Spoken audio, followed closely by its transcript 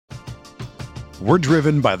We're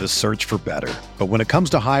driven by the search for better. But when it comes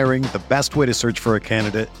to hiring, the best way to search for a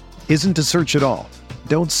candidate isn't to search at all.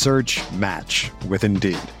 Don't search, match with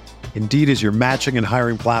Indeed. Indeed is your matching and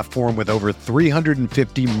hiring platform with over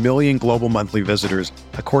 350 million global monthly visitors,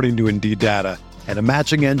 according to Indeed data, and a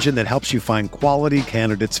matching engine that helps you find quality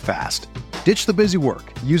candidates fast. Ditch the busy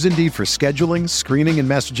work. Use Indeed for scheduling, screening, and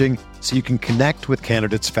messaging so you can connect with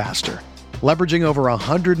candidates faster. Leveraging over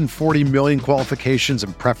 140 million qualifications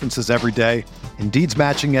and preferences every day, Indeed's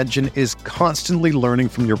matching engine is constantly learning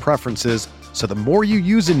from your preferences, so the more you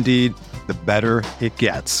use Indeed, the better it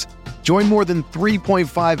gets. Join more than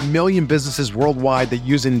 3.5 million businesses worldwide that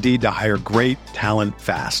use Indeed to hire great talent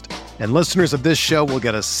fast. And listeners of this show will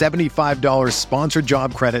get a $75 sponsored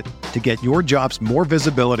job credit to get your jobs more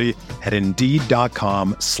visibility at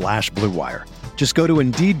Indeed.com/Blue Wire. Just go to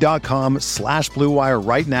Indeed.com/Blue Wire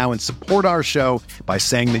right now and support our show by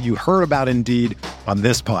saying that you heard about Indeed on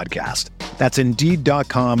this podcast. That's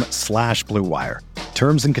Indeed.com/Blue Wire.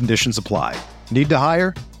 Terms and conditions apply. Need to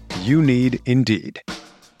hire? You need Indeed.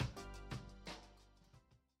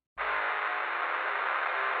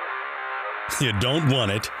 You don't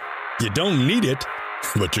want it, you don't need it,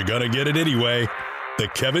 but you're gonna get it anyway. The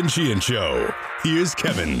Kevin Sheehan Show. Here's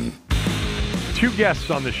Kevin. Two guests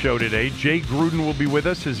on the show today. Jay Gruden will be with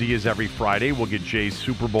us, as he is every Friday. We'll get Jay's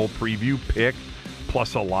Super Bowl preview pick,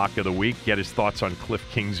 plus a lock of the week, get his thoughts on Kliff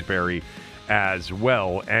Kingsbury as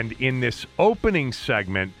well. And in this opening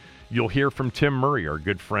segment, you'll hear from Tim Murray, our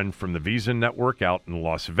good friend from the VsIN Network out in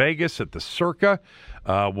Las Vegas at the Circa.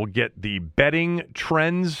 We'll get the betting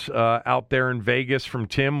trends out there in Vegas from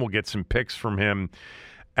Tim. We'll get some picks from him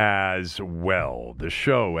as well. The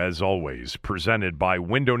show, as always, presented by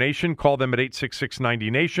Window Nation. Call them at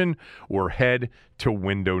 866-90-NATION or head to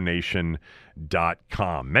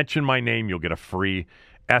windownation.com. Mention my name, you'll get a free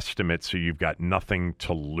estimate, so you've got nothing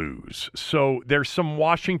to lose. So there's some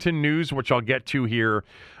Washington news, which I'll get to here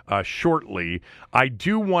shortly. I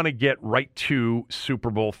do want to get right to Super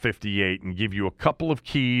Bowl 58 and give you a couple of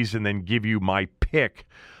keys and then give you my pick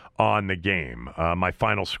on the game, my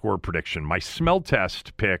final score prediction. My smell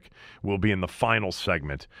test pick will be in the final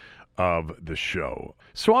segment of the show.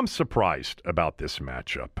 So I'm surprised about this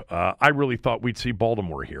matchup. I really thought we'd see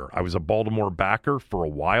Baltimore here. I was a Baltimore backer for a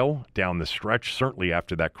while down the stretch, certainly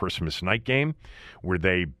after that Christmas night game where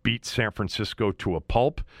they beat San Francisco to a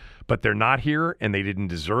pulp. But they're not here, and they didn't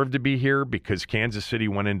deserve to be here because Kansas City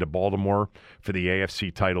went into Baltimore for the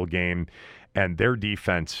AFC title game, and their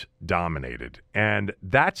defense dominated. And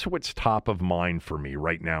that's what's top of mind for me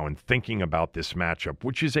right now in thinking about this matchup,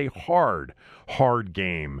 which is a hard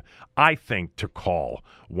game, I think, to call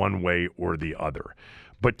one way or the other.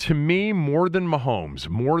 But to me, more than Mahomes,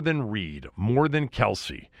 more than Reed, more than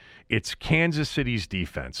Kelsey, it's Kansas City's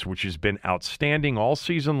defense, which has been outstanding all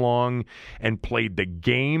season long and played the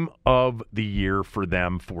game of the year for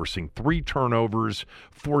them, forcing 3 turnovers,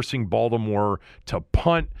 forcing Baltimore to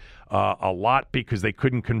punt a lot because they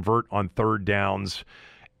couldn't convert on third downs,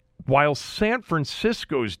 while San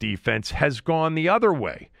Francisco's defense has gone the other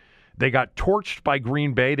way. They got torched by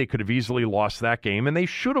Green Bay. They could have easily lost that game, and they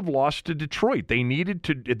should have lost to Detroit. They needed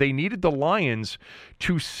the Lions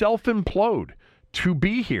to self-implode to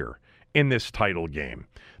be here in this title game.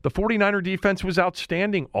 The 49er defense was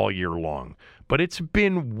outstanding all year long, but it's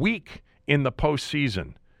been weak in the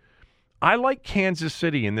postseason. I like Kansas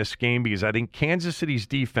City in this game because I think Kansas City's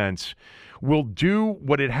defense will do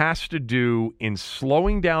what it has to do in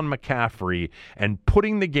slowing down McCaffrey and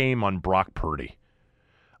putting the game on Brock Purdy.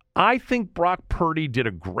 I think Brock Purdy did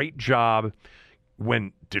a great job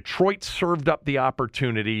when Detroit served up the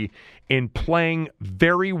opportunity in playing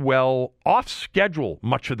very well off schedule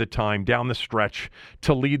much of the time down the stretch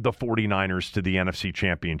to lead the 49ers to the NFC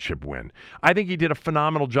Championship win. I think he did a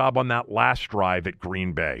phenomenal job on that last drive at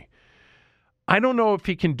Green Bay. I don't know if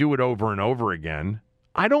he can do it over and over again.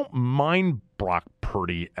 I don't mind Brock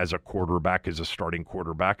Purdy as a quarterback, as a starting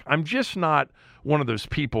quarterback. I'm just not one of those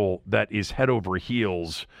people that is head over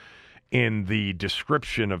heels in the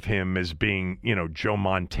description of him as being, Joe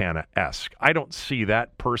Montana-esque. I don't see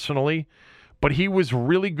that personally, but he was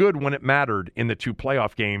really good when it mattered in the 2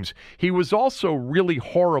 playoff games. He was also really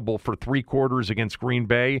horrible for 3 quarters against Green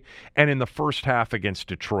Bay and in the first half against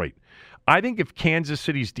Detroit. I think if Kansas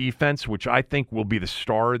City's defense, which I think will be the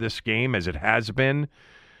star of this game as it has been,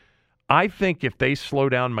 I think if they slow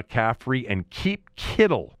down McCaffrey and keep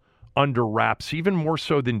Kittle under wraps, even more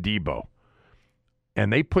so than Debo,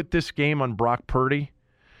 and they put this game on Brock Purdy,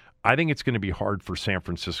 I think it's going to be hard for San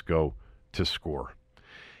Francisco to score.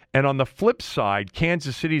 And on the flip side,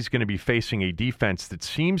 Kansas City is going to be facing a defense that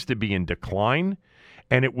seems to be in decline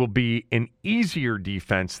and it will be an easier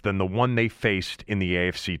defense than the one they faced in the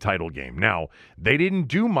AFC title game. Now, they didn't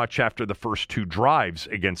do much after the first 2 drives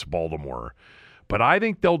against Baltimore, but I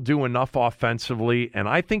think they'll do enough offensively, and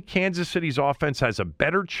I think Kansas City's offense has a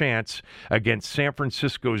better chance against San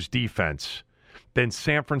Francisco's defense than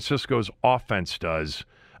San Francisco's offense does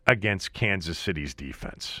against Kansas City's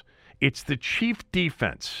defense. It's the Chief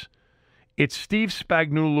defense. It's Steve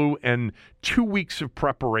Spagnuolo and 2 weeks of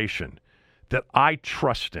preparation that I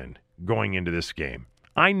trust in going into this game.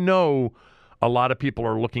 I know a lot of people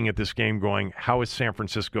are looking at this game going, how is San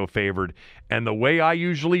Francisco favored? And the way I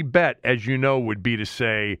usually bet, as you know, would be to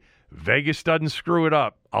say, Vegas doesn't screw it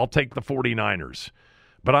up. I'll take the 49ers.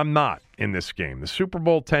 But I'm not in this game. The Super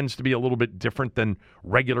Bowl tends to be a little bit different than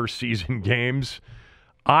regular season games.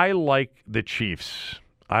 I like the Chiefs.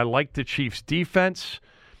 I like the Chiefs' defense.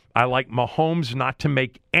 I like Mahomes not to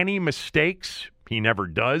make any mistakes. He never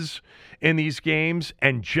does in these games,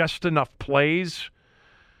 and just enough plays.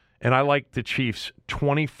 And I like the Chiefs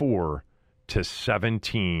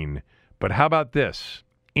 24-17. But how about this?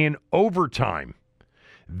 In overtime,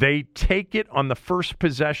 they take it on the first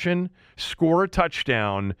possession, score a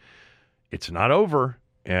touchdown. It's not over.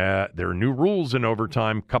 There are new rules in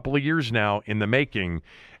overtime, a couple of years now in the making,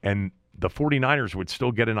 and the 49ers would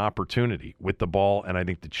still get an opportunity with the ball, and I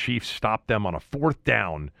think the Chiefs stop them on a 4th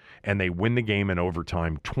down, and they win the game in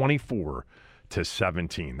overtime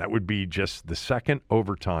 24-17. That would be just the second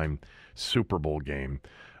overtime Super Bowl game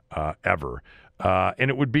ever.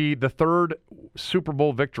 And it would be the 3rd Super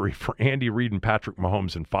Bowl victory for Andy Reid and Patrick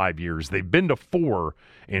Mahomes in 5 years. They've been to 4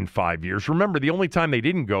 in 5 years. Remember, the only time they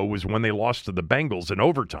didn't go was when they lost to the Bengals in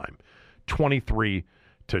overtime, 23-20.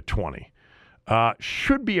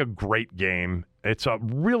 Should be a great game. It's a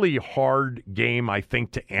really hard game, I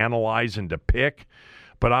think, to analyze and to pick.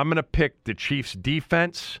 But I'm going to pick the Chiefs'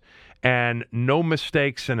 defense and no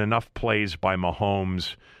mistakes and enough plays by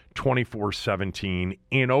Mahomes, 24-17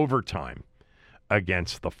 in overtime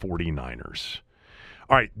against the 49ers.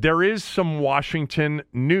 All right, there is some Washington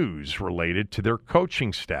news related to their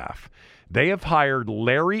coaching staff. They have hired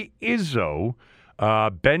Larry Izzo.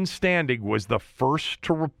 Ben Standig was the first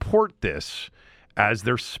to report this as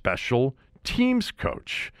their special teams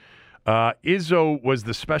coach. Izzo was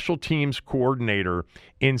the special teams coordinator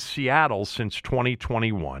in Seattle since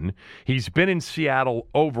 2021. He's been in Seattle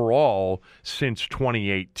overall since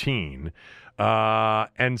 2018.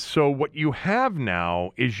 And so what you have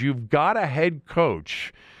now is you've got a head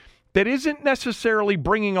coach that isn't necessarily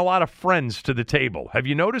bringing a lot of friends to the table. Have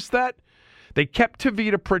you noticed that? They kept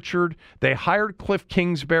Tavita Pritchard. They hired Kliff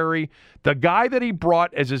Kingsbury. The guy that he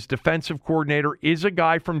brought as his defensive coordinator is a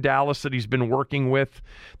guy from Dallas that he's been working with.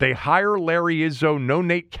 They hire Larry Izzo, no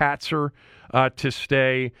Nate Katzer to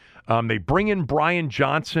stay. They bring in Brian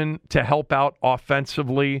Johnson to help out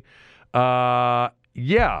offensively. It's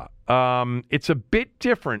a bit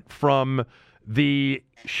different from the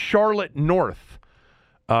Charlotte North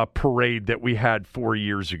parade that we had 4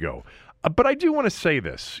 years ago. But I do want to say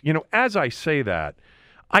this. As I say that,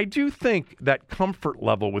 I do think that comfort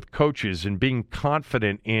level with coaches and being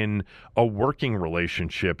confident in a working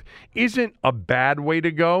relationship isn't a bad way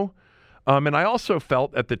to go. And I also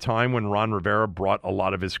felt at the time when Ron Rivera brought a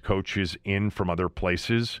lot of his coaches in from other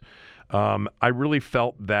places, I really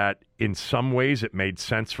felt that in some ways it made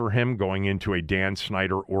sense for him going into a Dan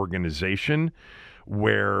Snyder organization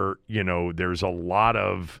where, there's a lot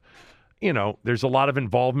of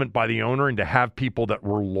involvement by the owner, and to have people that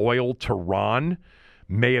were loyal to Ron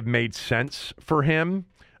may have made sense for him.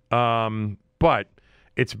 But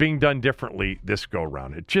it's being done differently this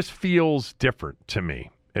go-round. It just feels different to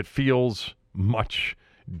me. It feels much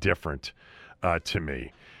different to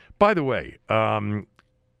me. By the way,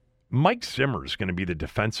 Mike Zimmer is going to be the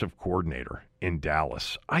defensive coordinator in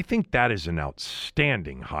Dallas. I think that is an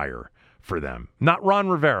outstanding hire for them. Not Ron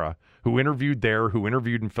Rivera, who interviewed there, who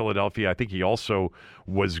interviewed in Philadelphia. I think he also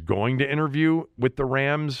was going to interview with the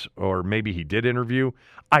Rams, or maybe he did interview.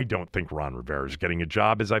 I don't think Ron Rivera is getting a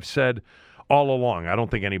job, as I've said all along. I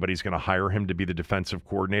don't think anybody's going to hire him to be the defensive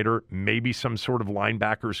coordinator. Maybe some sort of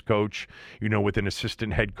linebackers coach, with an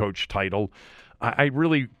assistant head coach title. I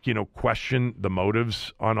really, question the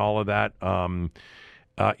motives on all of that.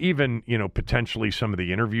 Even, potentially some of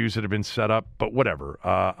the interviews that have been set up, but whatever.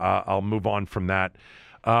 I'll move on from that.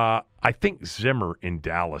 I think Zimmer in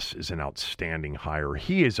Dallas is an outstanding hire.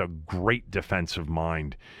 He is a great defensive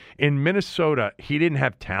mind. In Minnesota, he didn't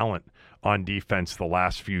have talent on defense the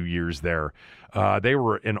last few years there. They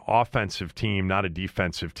were an offensive team, not a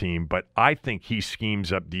defensive team, but I think he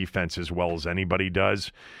schemes up defense as well as anybody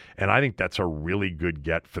does, and I think that's a really good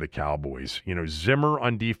get for the Cowboys. You know, Zimmer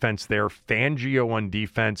on defense there, Fangio on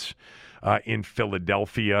defense in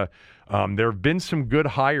Philadelphia. There have been some good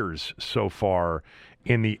hires so far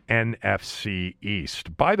in the NFC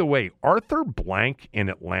East. By the way, Arthur Blank in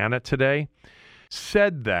Atlanta today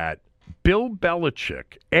said that Bill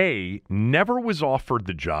Belichick, A, never was offered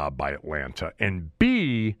the job by Atlanta, and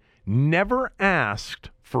B, never asked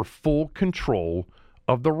for full control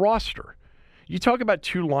of the roster. You talk about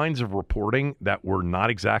two lines of reporting that were not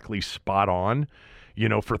exactly spot on. You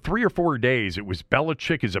know, for 3 or 4 days, it was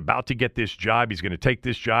Belichick is about to get this job. He's going to take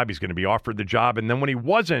this job. He's going to be offered the job. And then when he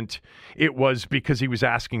wasn't, it was because he was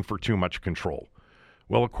asking for too much control.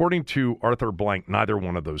 Well, according to Arthur Blank, neither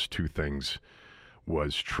one of those two things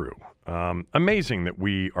was true. Amazing that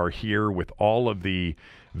we are here with all of the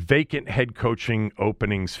vacant head coaching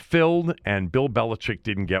openings filled, and Bill Belichick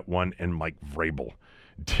didn't get one, and Mike Vrabel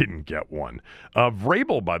didn't get one.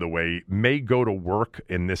 Vrabel, by the way, may go to work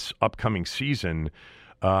in this upcoming season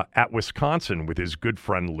at Wisconsin with his good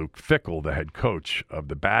friend Luke Fickell, the head coach of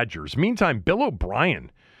the Badgers. Meantime, Bill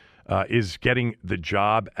O'Brien is getting the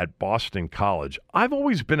job at Boston College. I've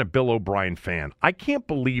always been a Bill O'Brien fan. I can't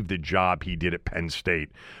believe the job he did at Penn State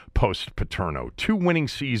post-Paterno. 2 winning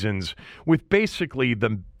seasons with basically the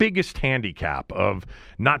biggest handicap of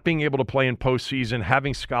not being able to play in postseason,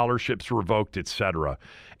 having scholarships revoked, etc.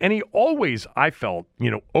 And he always, I felt,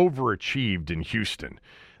 overachieved in Houston.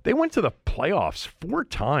 They went to the playoffs 4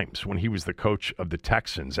 times when he was the coach of the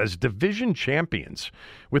Texans as division champions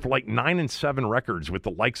with like 9-7 records with the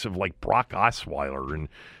likes of like Brock Osweiler and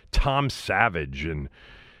Tom Savage and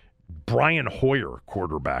Brian Hoyer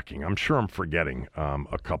quarterbacking. I'm sure I'm forgetting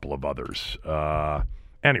a couple of others.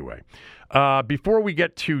 Anyway, before we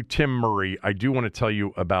get to Tim Murray, I do want to tell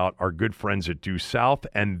you about our good friends at Due South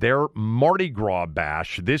and their Mardi Gras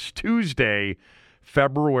Bash this Tuesday,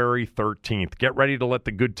 February 13th. Get ready to let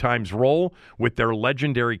the good times roll with their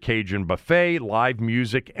legendary Cajun buffet, live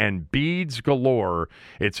music, and beads galore.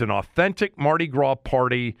 It's an authentic Mardi Gras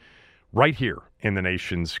party right here in the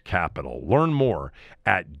nation's capital. Learn more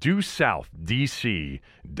at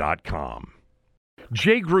DueSouthDC.com.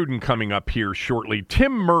 Jay Gruden coming up here shortly.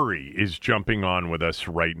 Tim Murray is jumping on with us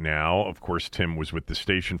right now. Of course, Tim was with the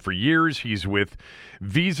station for years. He's with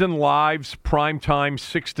VsIN Live's primetime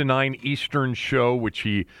 6 to 9 Eastern show, which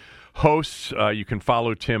he hosts. You can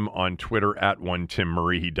follow Tim on Twitter at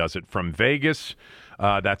 @1TimMurray. He does it from Vegas.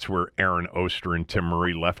 That's where Aaron Oster and Tim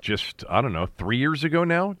Murray left just, 3 years ago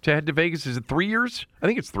now to head to Vegas. Is it 3 years? I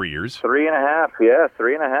think it's 3 years. 3.5, yeah,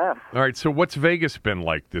 3.5. All right, so what's Vegas been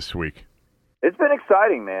like this week? It's been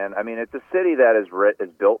exciting, man. I mean, it's a city that is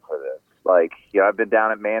built for this. Like, I've been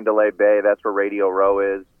down at Mandalay Bay. That's where Radio Row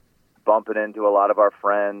is, bumping into a lot of our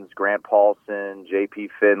friends, Grant Paulson, J.P.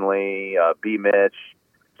 Finley, B. Mitch.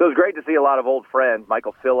 So it was great to see a lot of old friends.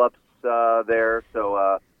 Michael Phillips there.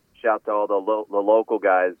 So shout to all the local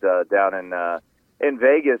guys down in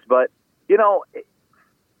Vegas. But, I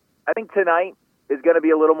think tonight is going to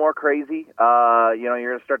be a little more crazy. You're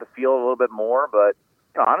going to start to feel a little bit more, but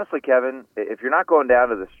honestly, Kevin, if you're not going down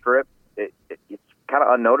to the Strip, it's kind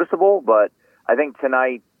of unnoticeable, but I think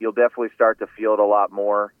tonight you'll definitely start to feel it a lot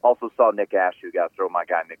more. Also saw Nick Ashew. Got to throw my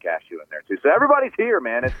guy Nick Ashew in there too. So everybody's here,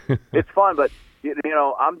 man. It's fun, but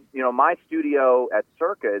my studio at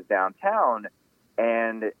Circa is downtown,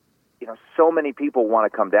 and so many people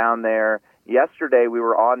want to come down there. Yesterday we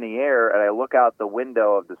were on the air, and I look out the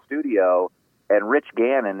window of the studio, and Rich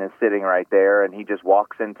Gannon is sitting right there, and he just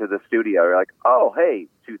walks into the studio. You're like, oh, hey,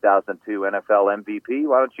 2002 NFL MVP,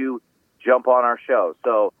 why don't you jump on our show?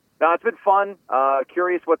 So, no, it's been fun.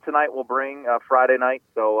 Curious what tonight will bring Friday night,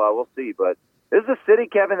 so we'll see. But this is a city,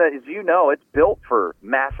 Kevin, that, as you know, it's built for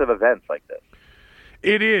massive events like this.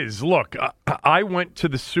 It is. Look, I went to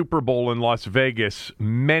the Super Bowl in Las Vegas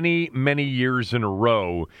many, many years in a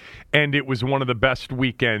row, and it was one of the best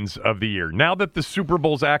weekends of the year. Now that the Super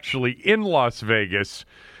Bowl's actually in Las Vegas,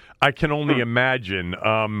 I can only imagine.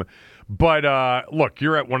 But look,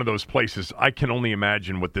 you're at one of those places. I can only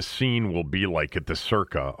imagine what the scene will be like at the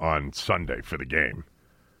Circa on Sunday for the game.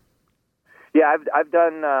 Yeah, I've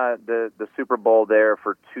done the Super Bowl there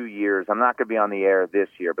for 2 years. I'm not going to be on the air this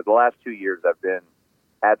year, but the last 2 years I've been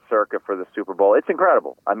at Circa for the Super Bowl. It's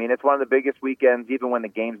incredible. I mean, it's one of the biggest weekends, even when the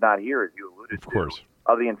game's not here, as you alluded to,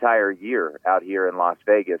 of the entire year out here in Las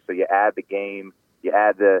Vegas. So you add the game, you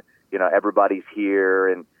add the, everybody's here.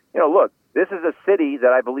 And, look, this is a city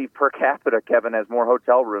that I believe per capita, Kevin, has more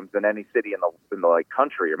hotel rooms than any city in the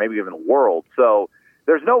country or maybe even the world. So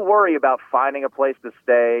there's no worry about finding a place to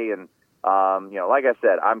stay. And like I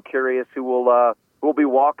said, I'm curious who will be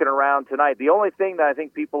walking around tonight. The only thing that I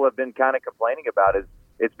think people have been kind of complaining about is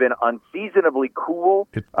it's been unseasonably cool.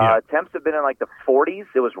 Temps have been in like the 40s.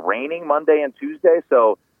 It was raining Monday and Tuesday,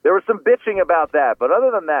 so there was some bitching about that. But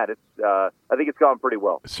other than that, I think it's gone pretty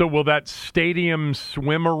well. So will that stadium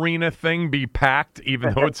swim arena thing be packed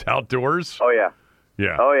even though it's outdoors? Oh, yeah.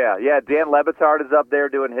 Yeah. Oh, yeah. Yeah, Dan Lebitard is up there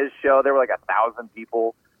doing his show. There were like 1,000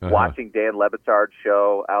 people watching Dan Lebitard's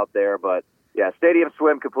show out there. But, yeah, Stadium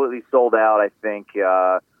Swim completely sold out, I think.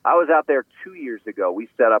 I was out there 2 years ago. We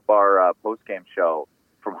set up our post-game show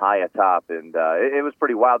from high atop, and it was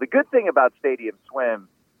pretty wild. The good thing about Stadium Swim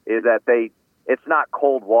is that it's not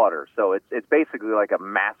cold water, so it's basically like a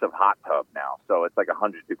massive hot tub now. So it's like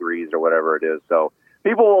 100 degrees or whatever it is. So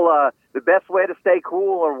people will, the best way to stay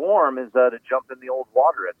cool or warm is to jump in the old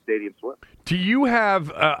water at Stadium Swim. Do you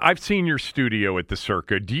have, I've seen your studio at the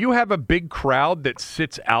Circa, do you have a big crowd that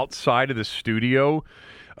sits outside of the studio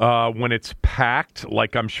when it's packed,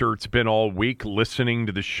 like I'm sure it's been all week, listening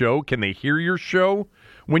to the show? Can they hear your show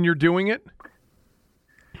when you're doing it?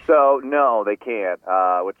 So, no, they can't,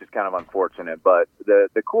 which is kind of unfortunate. But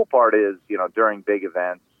the cool part is, during big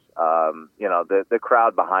events, the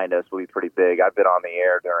crowd behind us will be pretty big. I've been on the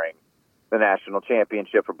air during the national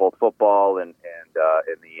championship for both football and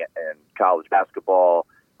college basketball.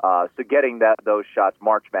 So getting those shots,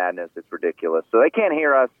 March Madness, it's ridiculous. So they can't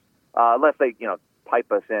hear us unless they,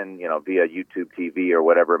 pipe us in, via YouTube TV or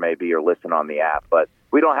whatever it may be, or listen on the app. But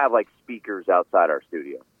we don't have like speakers outside our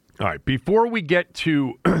studio. All right. Before we get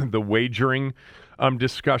to the wagering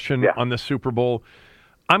discussion on the Super Bowl,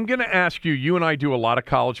 I'm going to ask you. You and I do a lot of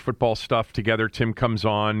college football stuff together. Tim comes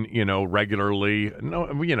on, regularly.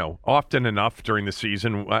 No, often enough during the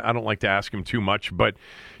season. I don't like to ask him too much, but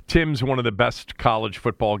Tim's one of the best college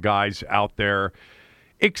football guys out there.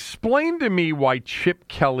 Explain to me why Chip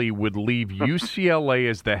Kelly would leave UCLA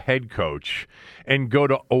as the head coach and go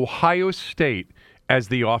to Ohio State as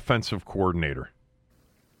the offensive coordinator.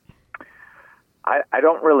 I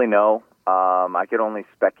don't really know. I could only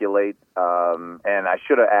speculate. And I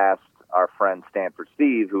should have asked our friend Stanford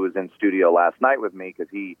Steve, who was in studio last night with me,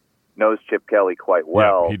 because he knows Chip Kelly quite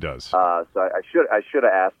well. Yeah, he does. So I should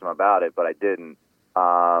have asked him about it, but I didn't.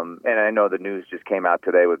 And I know the news just came out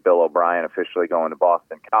today with Bill O'Brien officially going to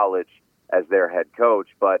Boston College as their head coach.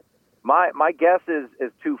 But my guess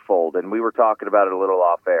is twofold, and we were talking about it a little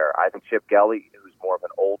off air. I think Chip Kelly, who's more of an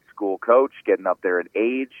old school coach, getting up there in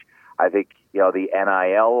age. I think the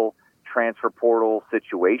NIL transfer portal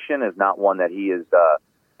situation is not one that he is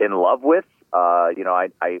in love with.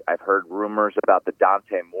 I've heard rumors about the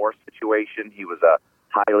Dante Moore situation. He was a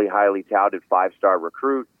highly touted 5-star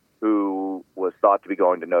recruit who was thought to be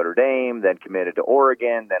going to Notre Dame, then committed to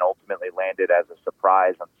Oregon, then ultimately landed as a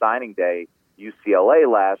surprise on signing day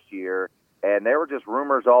UCLA last year. And there were just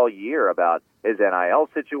rumors all year about his NIL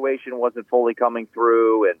situation wasn't fully coming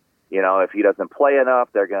through, and if he doesn't play enough,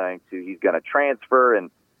 he's going to transfer.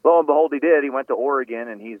 And lo and behold, he did. He went to Oregon,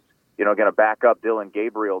 and he's going to back up Dylan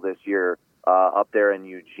Gabriel this year up there in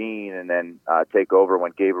Eugene, and then take over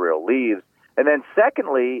when Gabriel leaves. And then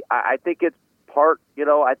secondly, I think it's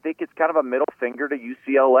I think it's kind of a middle finger to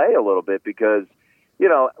UCLA a little bit, because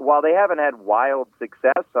while they haven't had wild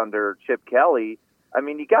success under Chip Kelly, I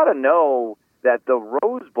mean, you got to know that the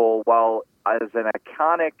Rose Bowl, while as an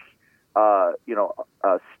iconic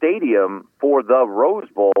stadium for the Rose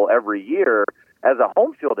Bowl every year, as a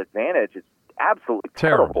home field advantage, it's absolutely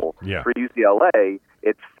terrible for UCLA.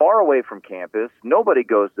 It's far away from campus. Nobody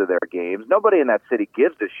goes to their games. Nobody in that city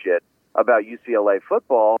gives a shit about UCLA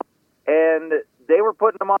football. And they were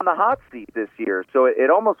putting them on the hot seat this year. So it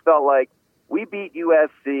almost felt like, we beat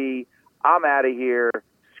USC. I'm out of here.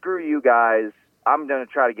 Screw you guys. I'm going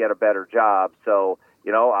to try to get a better job. So,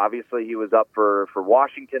 obviously he was up for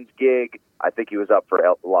Washington's gig. I think he was up for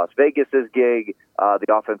Las Vegas's gig, the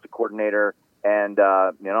offensive coordinator. And,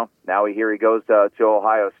 now he goes to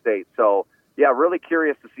Ohio State. So, yeah, really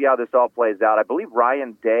curious to see how this all plays out. I believe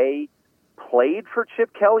Ryan Day played for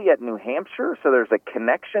Chip Kelly at New Hampshire, so there's a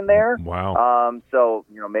connection there. Wow. So,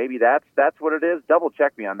 maybe that's what it is. Double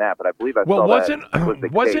check me on that, but I believe I saw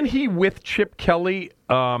that. Wasn't he with Chip Kelly?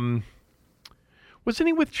 Wasn't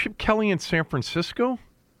he with Chip Kelly in San Francisco?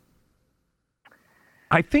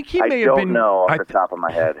 I think he may have been. I don't know off the top of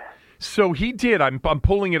my head. So he did. I'm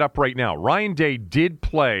pulling it up right now. Ryan Day did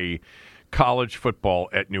play college football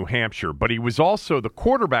at New Hampshire, but he was also the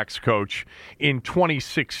quarterback's coach in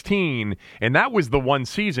 2016, and that was the one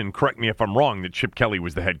season, correct me if I'm wrong, that Chip Kelly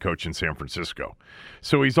was the head coach in San Francisco.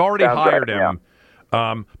 So he's already hired him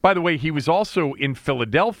By the way, he was also in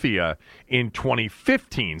Philadelphia in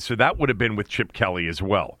 2015, so that would have been with Chip Kelly as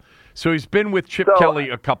well. So he's been with Chip Kelly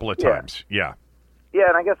a couple of times. Yeah. Yeah,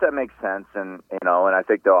 and I guess that makes sense. And, and I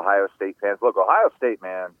think the Ohio State fans, look, Ohio State,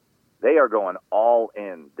 man, they are going all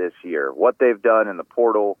in this year. What they've done in the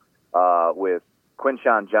portal with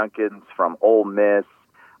Quinshon Judkins from Ole Miss.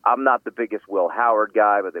 I'm not the biggest Will Howard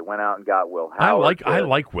guy, but they went out and got Will Howard. I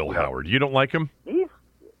like Will Howard. You don't like him?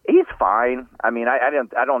 He's fine. I mean, I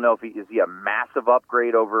don't know if is he a massive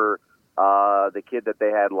upgrade over the kid that they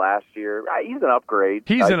had last year. He's an upgrade.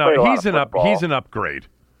 He's an upgrade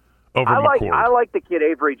over McCord. I like the kid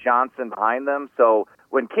Avery Johnson behind them. So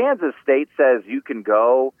when Kansas State says you can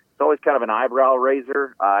go, it's always kind of an eyebrow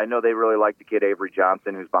raiser. I know they really like the kid Avery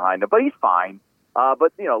Johnson who's behind him, but he's fine.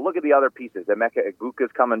 But look at the other pieces. Emeka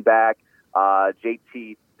Egbuka's coming back.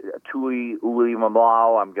 JT Tui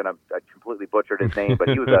Ulimamau, I completely butchered his name, but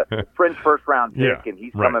he was a fringe first-round pick, and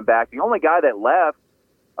he's coming back. The only guy that left,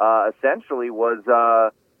 essentially, was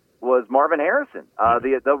Marvin Harrison.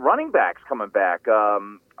 The running back's coming back.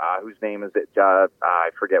 Whose name is it? I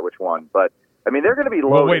forget which one, but I mean they're going to be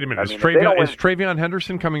loaded. Well, wait a minute. Is Travion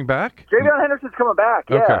Henderson coming back? Travion Henderson's coming back.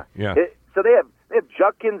 Yeah. Okay. Yeah. So they have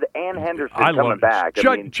Judkins and Henderson coming back.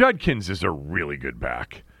 Judkins is a really good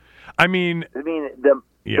back. I mean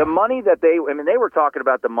the money that they were talking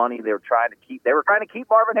about the money they were trying to keep. They were trying to keep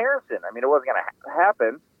Marvin Harrison. I mean, it wasn't going to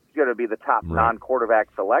happen. He's going to be the top non-quarterback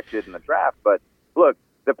selected in the draft. But look,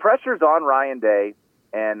 the pressure's on Ryan Day,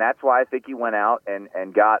 and that's why I think he went out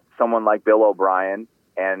and got someone like Bill O'Brien.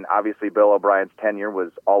 And obviously, Bill O'Brien's tenure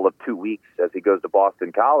was all of 2 weeks as he goes to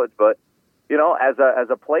Boston College. But as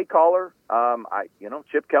a play caller,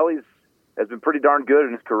 Chip Kelly has been pretty darn good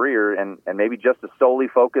in his career, and maybe just to solely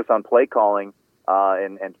focus on play calling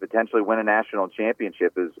and potentially win a national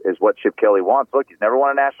championship is what Chip Kelly wants. Look, he's never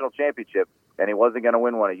won a national championship, and he wasn't going to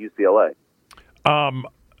win one at UCLA.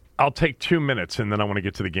 I'll take 2 minutes, and then I want to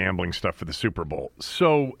get to the gambling stuff for the Super Bowl.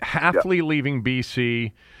 So Hafley leaving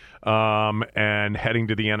BC and heading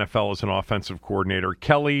to the NFL as an offensive coordinator.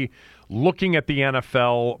 Kelly looking at the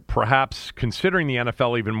NFL, perhaps considering the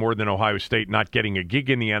NFL even more than Ohio State, not getting a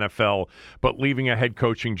gig in the NFL, but leaving a head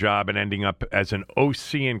coaching job and ending up as an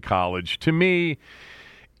OC in college. To me,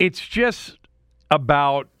 it's just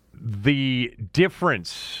about the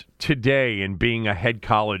difference today in being a head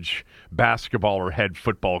college basketball or head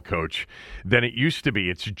football coach than it used to be.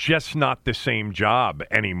 It's just not the same job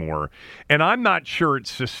anymore. And I'm not sure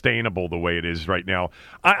it's sustainable the way it is right now.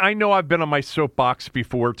 I know I've been on my soapbox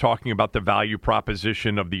before talking about the value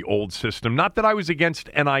proposition of the old system. Not that I was against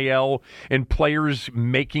NIL and players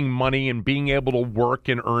making money and being able to work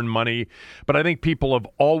and earn money, but I think people have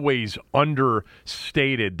always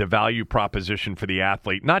understated the value proposition for the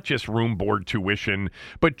athlete, not just room, board, tuition,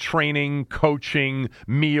 but training, coaching,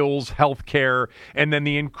 meals, healthcare, and then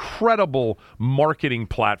the incredible marketing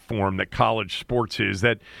platform that college sports is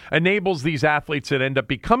that enables these athletes that end up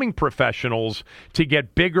becoming professionals to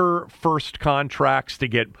get bigger first contracts, to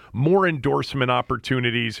get more endorsement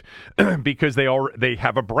opportunities because they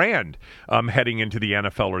have a brand heading into the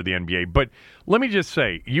NFL or the NBA. But let me just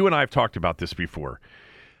say, you and I have talked about this before.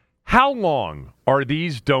 How long are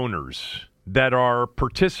these donors that are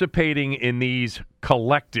participating in these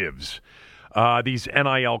collectives, these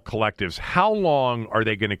NIL collectives, how long are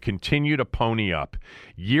they going to continue to pony up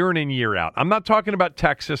year in and year out? I'm not talking about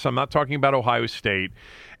Texas. I'm not talking about Ohio State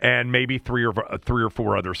and maybe three or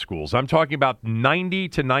four other schools. I'm talking about 90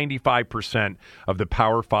 to 95% of the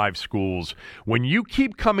Power 5 schools. When you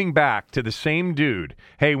keep coming back to the same dude,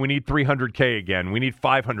 hey, we need $300K again, we need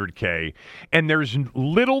 $500K, and there's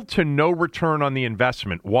little to no return on the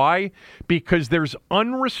investment. Why? Because there's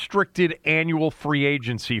unrestricted annual free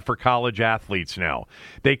agency for college athletes now.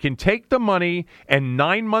 They can take the money and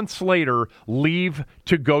 9 months later leave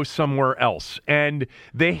to go somewhere else. And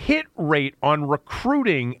the hit rate on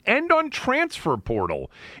recruiting and on transfer portal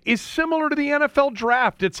is similar to the NFL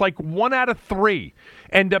draft. It's like 1 out of 3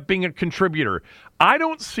 end up being a contributor. I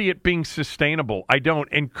don't see it being sustainable. I don't.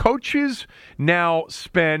 And coaches now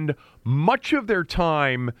spend much of their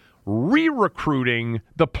time re-recruiting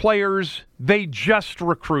the players they just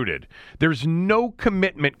recruited. There's no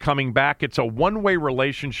commitment coming back. It's a one-way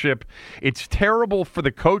relationship. It's terrible for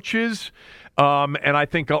the coaches. And I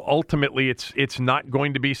think ultimately it's not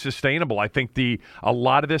going to be sustainable. I think a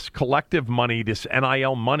lot of this collective money, this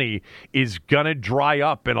NIL money, is going to dry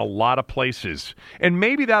up in a lot of places. And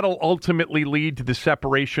maybe that'll ultimately lead to the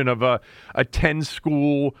separation of a 10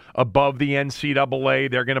 school above the NCAA.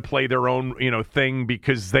 They're going to play their own thing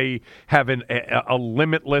because they have a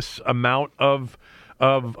limitless amount of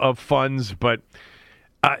funds. But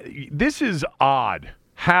This is odd.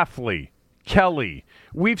 Hafley, Kelly.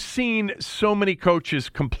 We've seen so many coaches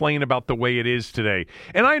complain about the way it is today.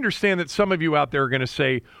 And I understand that some of you out there are going to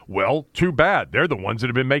say, well, too bad. They're the ones that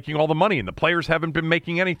have been making all the money and the players haven't been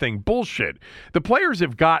making anything. Bullshit. The players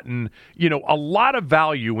have gotten, a lot of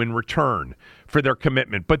value in return for their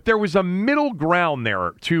commitment. But there was a middle ground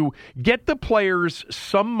there to get the players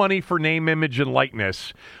some money for name, image, and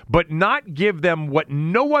likeness, but not give them what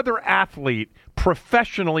no other athlete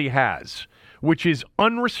professionally has, which is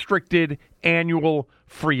unrestricted annual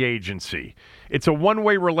free agency. It's a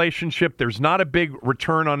one-way relationship. There's not a big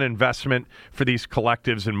return on investment for these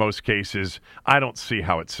collectives in most cases. I don't see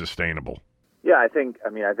how it's sustainable. Yeah, I think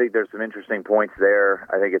there's some interesting points there.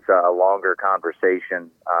 I think it's a longer conversation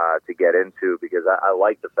to get into because I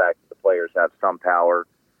like the fact that the players have some power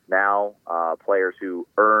now. Players who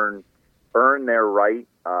earn their right.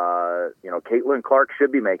 Caitlin Clark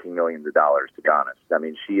should be making millions of dollars, to be honest. I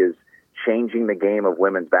mean, she is changing the game of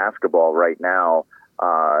women's basketball right now,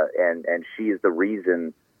 and she is the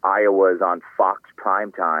reason Iowa is on Fox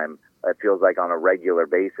primetime. It feels like on a regular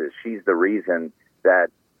basis. She's the reason that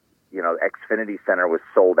Xfinity Center was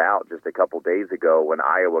sold out just a couple days ago when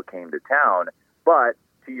Iowa came to town. But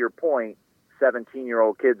to your point,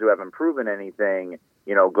 17-year-old kids who haven't proven anything,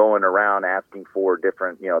 going around asking for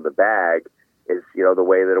different, the bag is, the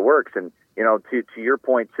way that it works. And, to your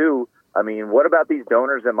point too, I mean, what about these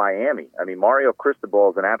donors in Miami? I mean, Mario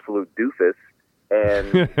Cristobal is an absolute doofus,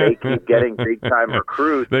 and they keep getting big-time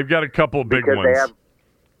recruits. They've got a couple big ones.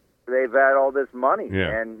 They've had all this money,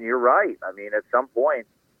 and you're right. I mean, at some point,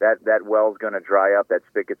 that well's going to dry up, that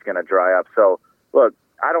spigot's going to dry up. So, look,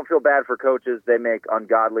 I don't feel bad for coaches. They make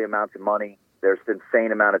ungodly amounts of money. There's an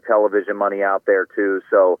insane amount of television money out there, too.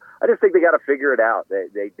 So I just think they got to figure it out.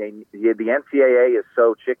 The NCAA is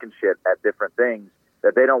so chicken shit at different things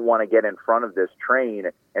that they don't want to get in front of this train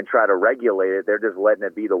and try to regulate it. They're just letting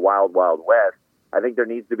it be the wild, wild west. I think there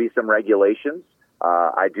needs to be some regulations.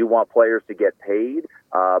 I do want players to get paid,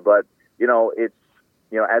 but, it's,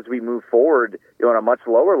 as we move forward, on a much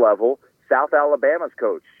lower level, South Alabama's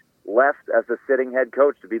coach left as a sitting head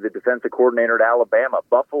coach to be the defensive coordinator at Alabama.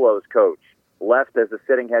 Buffalo's coach left as a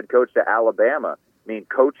sitting head coach to Alabama. I mean,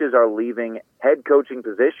 coaches are leaving head coaching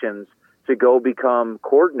positions to go become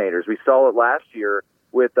coordinators. We saw it last year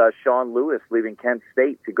with Sean Lewis leaving Kent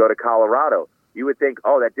State to go to Colorado. You would think,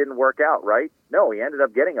 oh, that didn't work out, right? No, he ended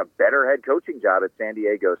up getting a better head coaching job at San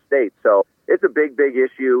Diego State. So it's a big, big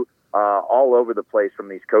issue all over the place from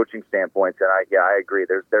these coaching standpoints. And I agree.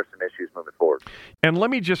 There's some issues moving forward. And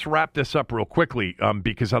let me just wrap this up real quickly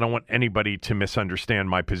because I don't want anybody to misunderstand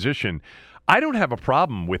my position. I don't have a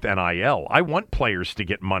problem with NIL. I want players to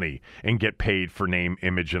get money and get paid for name,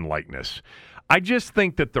 image, and likeness. I just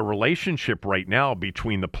think that the relationship right now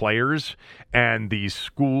between the players and these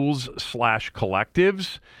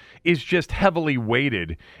schools/collectives is just heavily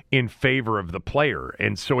weighted in favor of the player.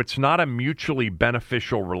 And so it's not a mutually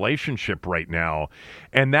beneficial relationship right now.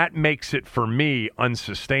 And that makes it, for me,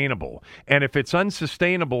 unsustainable. And if it's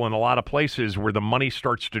unsustainable in a lot of places where the money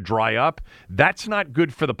starts to dry up, that's not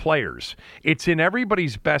good for the players. It's in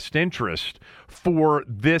everybody's best interest for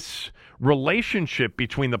this relationship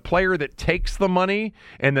between the player that takes the money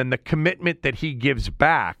and then the commitment that he gives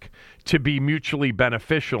back to be mutually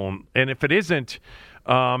beneficial. And if it isn't,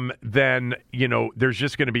 then, there's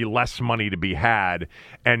just going to be less money to be had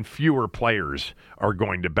and fewer players are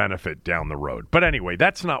going to benefit down the road. But anyway,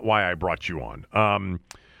 that's not why I brought you on. I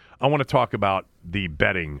want to talk about the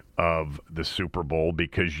betting of the Super Bowl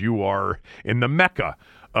because you are in the mecca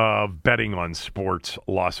of betting on sports,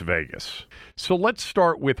 Las Vegas. So let's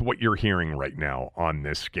start with what you're hearing right now on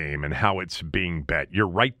this game and how it's being bet. You're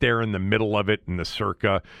right there in the middle of it in the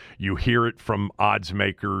circa. You hear it from odds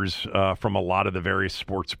makers, from a lot of the various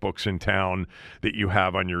sports books in town that you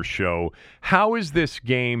have on your show. How is this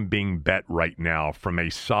game being bet right now from a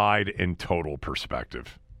side and total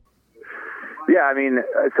perspective? Yeah, I mean,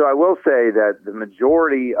 so I will say that the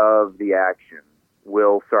majority of the action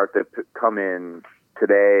will start to come in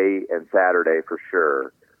today and Saturday for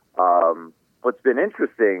sure. What's been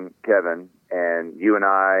interesting, Kevin, and you and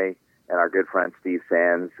I and our good friend Steve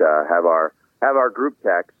Sands have our group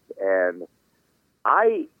text, and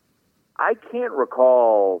I can't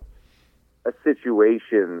recall a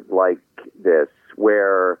situation like this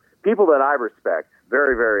where people that I respect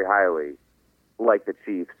very, very highly, like the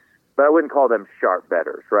Chiefs, but I wouldn't call them sharp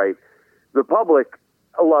bettors, right? The public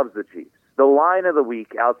loves the Chiefs. The line of the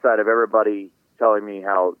week, outside of everybody telling me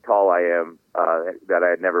how tall I am, that I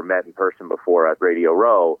had never met in person before at Radio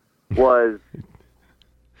Row, was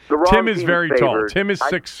the wrong Tim is team very favored. tall. Tim is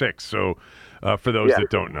 6'6", so for those that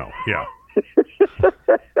don't know. Yeah.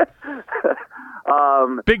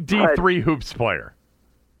 Big D3 hoops player.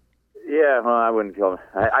 Yeah, well, I wouldn't call him.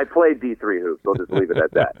 I played D3 hoops. I'll just leave it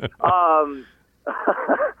at that.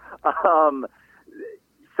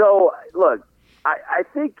 So, look, I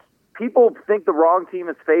think people think the wrong team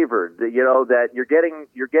is favored. That you're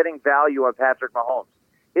getting value on Patrick Mahomes.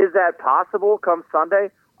 Is that possible come Sunday?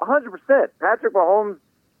 100%. Patrick Mahomes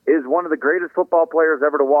is one of the greatest football players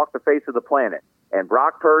ever to walk the face of the planet. And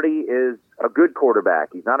Brock Purdy is a good quarterback.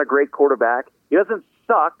 He's not a great quarterback. He doesn't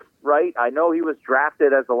suck, right? I know he was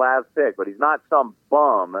drafted as the last pick, but he's not some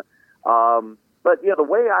bum. But, the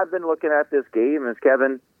way I've been looking at this game is,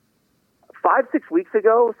 Kevin, 5-6 weeks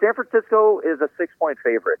ago, San Francisco is a 6-point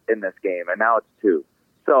favorite in this game, and now it's 2.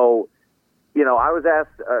 So, I was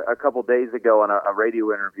asked a couple days ago on a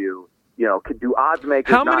radio interview, do odds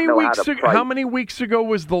makers how many not know weeks how to ago, price? How many weeks ago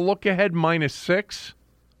was the look ahead -6?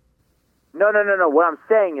 No. What I'm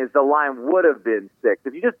saying is the line would have been 6.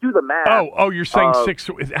 If you just do the math. Oh, you're saying 6.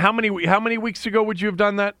 How many weeks ago would you have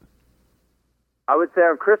done that? I would say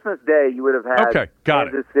on Christmas Day you would have had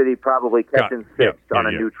Kansas City probably catching 6 on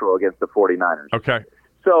a neutral against the 49ers. Okay.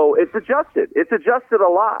 So it's adjusted. It's adjusted a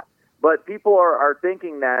lot. But people are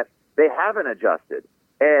thinking that they haven't adjusted.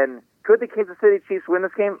 And could the Kansas City Chiefs win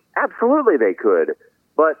this game? Absolutely they could.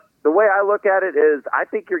 But the way I look at it is I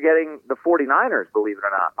think you're getting the 49ers, believe it or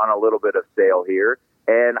not, on a little bit of sale here.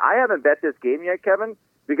 And I haven't bet this game yet, Kevin,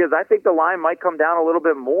 because I think the line might come down a little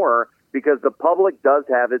bit more because the public does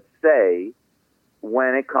have its say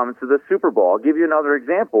when it comes to the Super Bowl. I'll give you another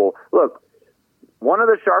example. Look, one of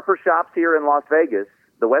the sharper shops here in Las Vegas,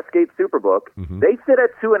 the Westgate Superbook, they sit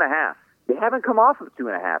at 2.5. They haven't come off of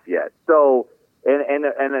 2.5 yet. So, and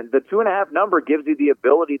the 2.5 number gives you the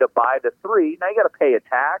ability to buy the 3. Now you got to pay a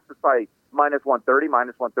tax. It's probably -130,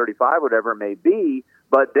 -135, whatever it may be.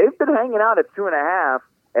 But they've been hanging out at 2.5,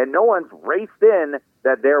 and no one's raced in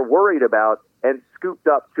that they're worried about and scooped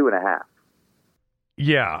up 2.5.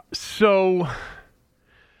 Yeah. So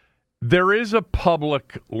there is a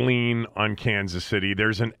public lean on Kansas City.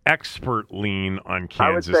 There's an expert lean on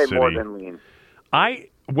Kansas City. I would say more than lean.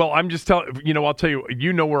 I'm just telling I'll tell you,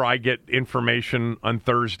 where I get information on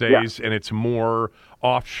Thursdays, and it's more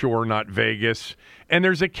offshore, not Vegas. And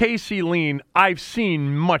there's a KC lean. I've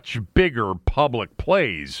seen much bigger public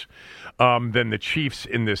plays than the Chiefs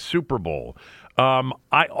in this Super Bowl. But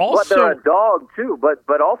they're a dog too.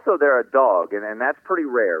 But also they're a dog, and that's pretty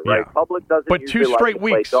rare, right? Yeah. Public doesn't. But usually 2 straight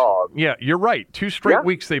like to weeks. play dog. Yeah, you're right. 2 straight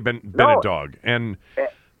weeks they've been a dog, and.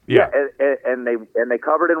 And they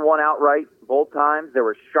covered and won outright both times. There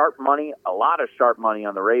was a lot of sharp money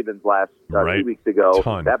on the Ravens last 2 weeks ago.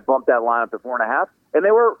 That bumped that line up to 4.5, and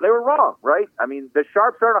they were wrong, right? I mean, the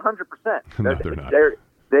sharps aren't 100%. No, they're not.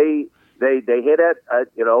 They hit at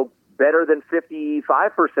better than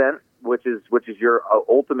 55%, which is your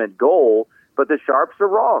ultimate goal. But the sharps are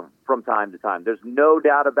wrong from time to time. There's no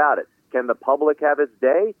doubt about it. Can the public have its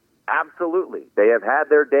day? Absolutely. They have had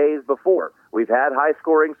their days before. We've had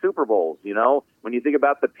high-scoring Super Bowls. When you think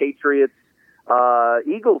about the Patriots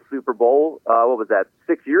Eagles Super Bowl, what was that,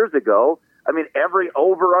 6 years ago? I mean, every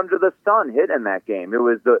over under the sun hit in that game. It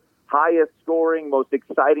was the highest-scoring, most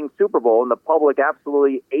exciting Super Bowl, and the public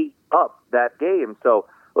absolutely ate up that game. So,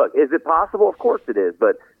 look, is it possible? Of course it is.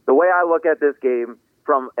 But the way I look at this game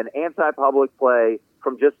from an anti-public play,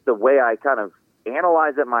 from just the way I kind of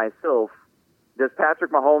analyze it myself, does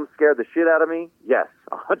Patrick Mahomes scare the shit out of me? Yes,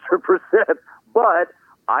 100%. But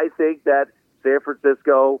I think that San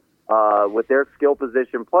Francisco, with their skill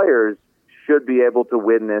position players, should be able to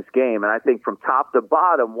win this game. And I think from top to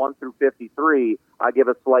bottom, 1 through 53, I give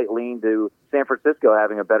a slight lean to San Francisco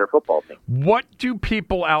having a better football team. What do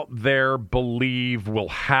people out there believe will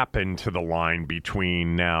happen to the line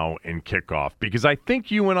between now and kickoff? Because I think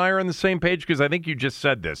you and I are on the same page, because I think you just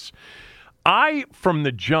said this. I, from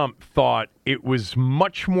the jump, thought it was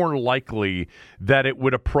much more likely that it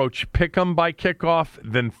would approach pick-em by kickoff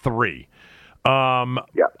than 3.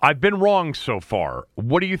 I've been wrong so far.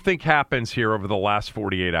 What do you think happens here over the last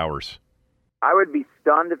 48 hours? I would be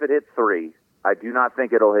stunned if it hit 3. I do not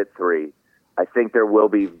think it'll hit 3. I think there will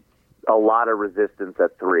be a lot of resistance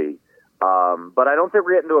at 3. But I don't think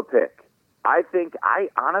we're getting to a pick. I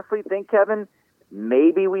honestly think, Kevin,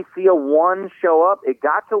 maybe we see a 1 show up. It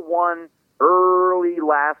got to 1 early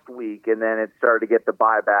last week, and then it started to get the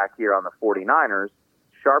buyback here on the 49ers.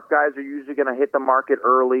 Sharp guys are usually going to hit the market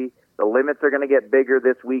early. The limits are going to get bigger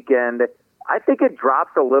this weekend. I think it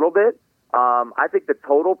drops a little bit. I think the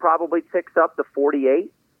total probably ticks up to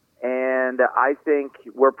 48, and I think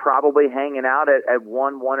we're probably hanging out at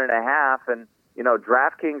 1.5. And,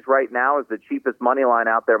 DraftKings right now is the cheapest money line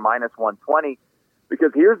out there, -120.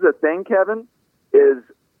 Because here's the thing, Kevin. is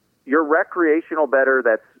your recreational bettor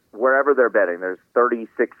that's wherever they're betting. There's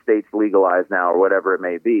 36 states legalized now or whatever it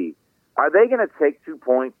may be. Are they going to take 2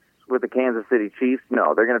 points with the Kansas City Chiefs?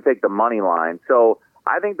 No, they're going to take the money line. So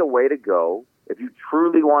I think the way to go, if you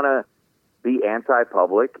truly want to be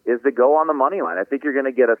anti-public, is to go on the money line. I think you're going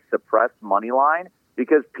to get a suppressed money line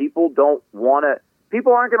because people aren't going to want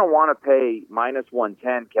to pay minus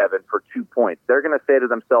 110, Kevin, for 2 points. They're going to say to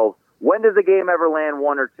themselves, when does the game ever land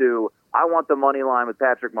 1 or 2? I want the money line with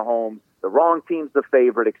Patrick Mahomes. The wrong team's the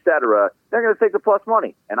favorite, etc. They're going to take the plus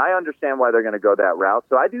money. And I understand why they're going to go that route.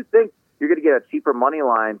 So I do think you're going to get a cheaper money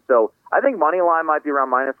line. So I think money line might be around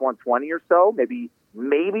minus 120 or so. Maybe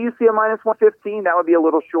you see a minus 115. That would be a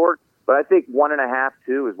little short. But I think 1.5,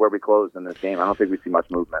 2 is where we close in this game. I don't think we see much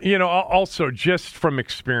movement. Also, just from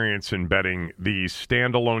experience in betting the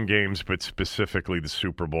standalone games, but specifically the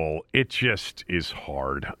Super Bowl, it just is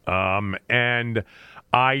hard. And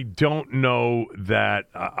I don't know that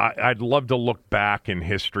I'd love to look back in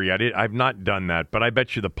history. I've not done that, but I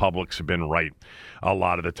bet you the publics have been right a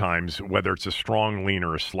lot of the times, whether it's a strong lean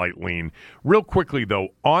or a slight lean. Real quickly, though,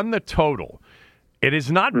 on the total, it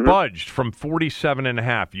is not budged from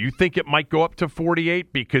 47.5. You think it might go up to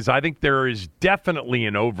 48? Because I think there is definitely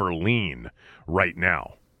an over lean right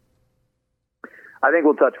now. I think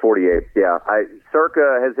we'll touch 48, yeah.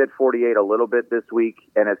 Circa has hit 48 a little bit this week,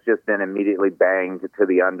 and it's just been immediately banged to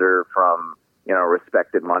the under from,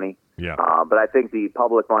 respected money. Yeah. But I think the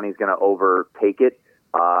public money is going to overtake it.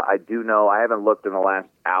 I do know, I haven't looked in the last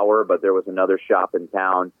hour, but there was another shop in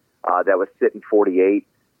town that was sitting 48.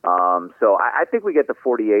 So I think we get to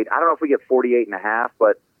 48. I don't know if we get 48.5,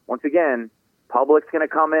 but once again, public's going to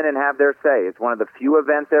come in and have their say. It's one of the few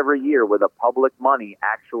events every year where the public money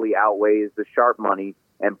actually outweighs the sharp money,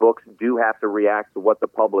 and books do have to react to what the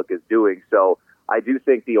public is doing. So I do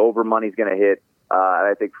think the over money is going to hit, and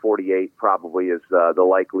I think 48 probably is the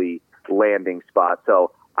likely landing spot.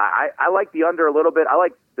 So I like the under a little bit. I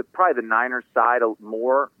like probably the Niners side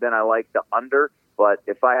more than I like the under. But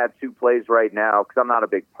if I had two plays right now, because I'm not a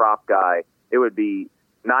big prop guy, it would be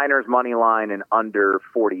Niners money line and under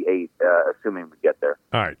 48, assuming we get there.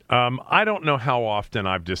 All right. I don't know how often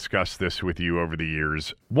I've discussed this with you over the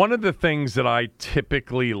years. One of the things that I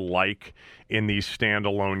typically like in these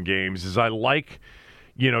standalone games is I like,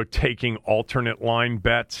 taking alternate line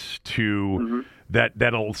bets to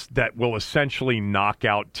that will essentially knock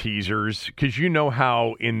out teasers, because you know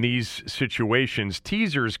how in these situations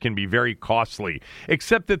teasers can be very costly,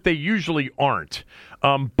 except that they usually aren't.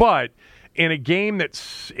 But in a game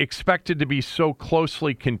that's expected to be so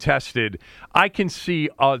closely contested, I can see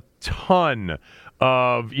a ton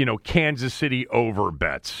of, Kansas City over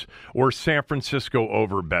bets or San Francisco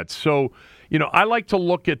over bets. So, I like to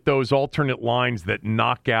look at those alternate lines that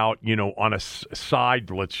knock out, on a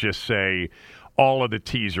side, let's just say, all of the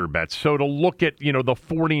teaser bets. So to look at, the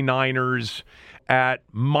 49ers at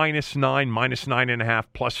 -9, -9.5,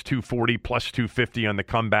 +240, +250 on the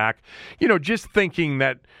comeback. Just thinking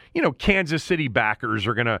that, Kansas City backers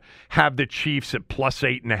are going to have the Chiefs at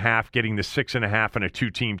 +8.5, getting the 6.5 and a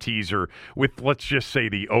two-team teaser with, let's just say,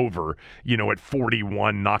 the over, at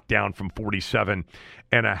 41, knocked down from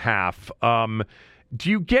 47.5. Do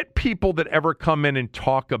you get people that ever come in and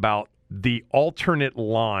talk about the alternate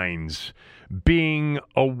lines being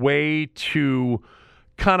a way to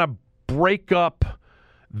kind of break up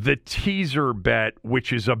the teaser bet,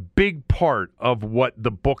 which is a big part of what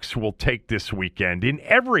the books will take this weekend in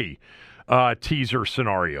every teaser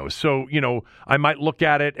scenario? So, I might look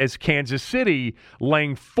at it as Kansas City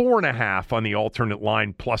laying 4.5 on the alternate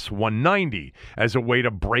line +190 as a way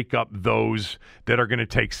to break up those that are going to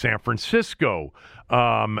take San Francisco,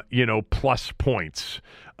 plus points.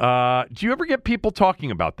 Do you ever get people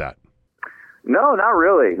talking about that? No, not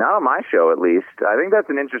really. Not on my show, at least. I think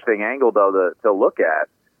that's an interesting angle, though, to look at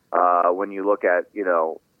when you look at,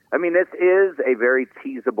 this is a very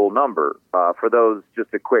teasable number. For those,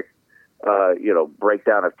 just a quick,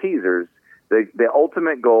 breakdown of teasers. The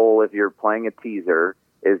ultimate goal, if you're playing a teaser,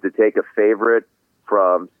 is to take a favorite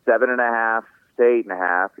from 7.5 to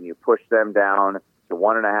 8.5, and you push them down to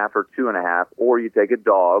 1.5 or 2.5, or you take a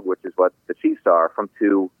dog, which is what the Chiefs are, from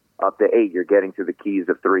 2 up to 8. You're getting to the keys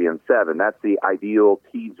of 3 and 7. That's the ideal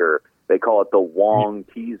teaser. They call it the Wong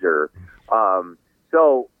teaser.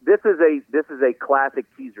 So this is a classic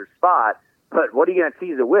teaser spot. But what are you going to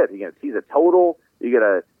tease it with? Are you going to tease a total? You're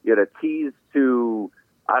going to tease to,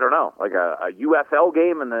 I don't know, like a UFL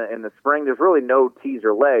game in the spring. There's really no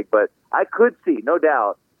teaser leg, but I could see, no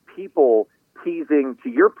doubt, people teasing, to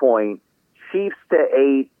your point, Chiefs to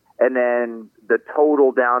 8, and then the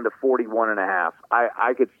total down to 41.5.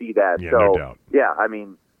 I could see that. Yeah, so, no doubt. Yeah,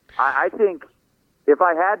 I think if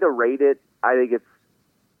I had to rate it, I think it's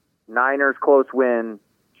Niners close win,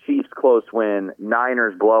 Chiefs close win,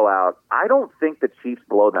 Niners blowout. I don't think the Chiefs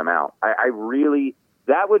blow them out. I really,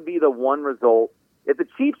 that would be the one result. If the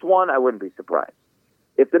Chiefs won, I wouldn't be surprised.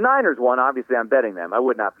 If the Niners won, obviously I'm betting them. I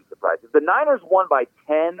would not be surprised. If the Niners won by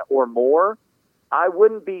 10 or more, I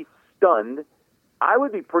wouldn't be stunned. I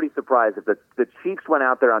would be pretty surprised if the Chiefs went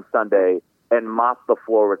out there on Sunday and mopped the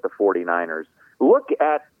floor with the 49ers. Look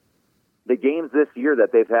at the games this year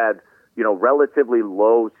that they've had, relatively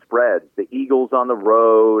low spreads. The Eagles on the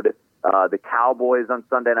road, the Cowboys on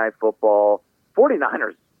Sunday Night Football.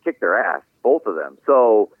 49ers kicked their ass, both of them.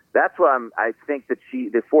 So that's what I think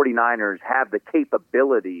the 49ers have the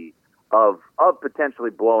capability of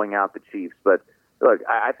potentially blowing out the Chiefs. But look,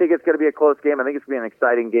 I think it's going to be a close game. I think it's going to be an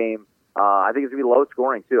exciting game. I think it's going to be low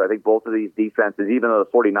scoring, too. I think both of these defenses, even though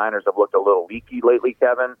the 49ers have looked a little leaky lately,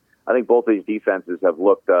 Kevin, I think both of these defenses have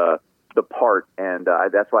looked the part, and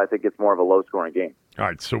that's why I think it's more of a low scoring game. All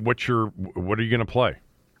right, so what are you going to play?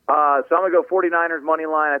 So I'm going to go 49ers money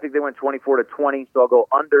line. I think they went 24-20, so I'll go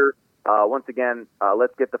under. Once again,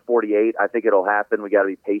 let's get the 48. I think it'll happen. We got to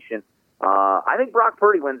be patient. I think Brock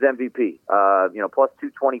Purdy wins MVP. Plus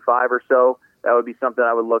 225 or so. That would be something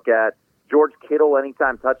I would look at. George Kittle,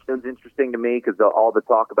 anytime touchdown's interesting to me because all the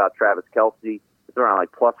talk about Travis Kelce, it's around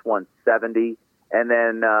like plus 170. And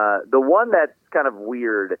then the one that's kind of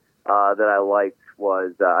weird that I liked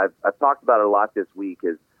was I've talked about it a lot this week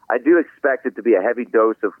is I do expect it to be a heavy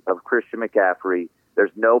dose of Christian McCaffrey.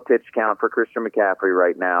 There's no pitch count for Christian McCaffrey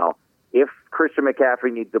right now. If Christian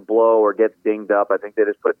McCaffrey needs to blow or gets dinged up, I think they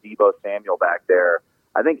just put Deebo Samuel back there.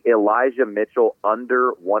 I think Elijah Mitchell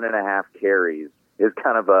under 1.5 carries is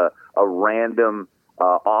kind of a random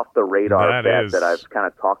off-the-radar bet that I've kind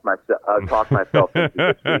of talked myself into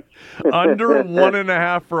this week. Under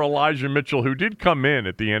 1.5 for Elijah Mitchell, who did come in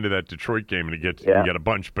at the end of that Detroit game and get a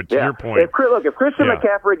bunch. But to your point, if Christian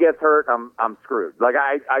McCaffrey gets hurt, I'm screwed. Like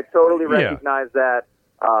I totally recognize that,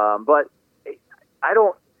 but I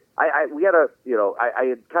don't. We had I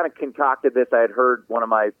had kind of concocted this. I had heard one of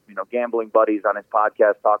my gambling buddies on his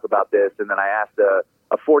podcast talk about this, and then I asked a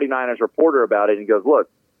 49ers reporter about it, and he goes, "Look,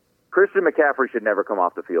 Christian McCaffrey should never come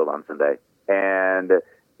off the field on Sunday, and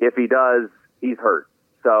if he does, he's hurt.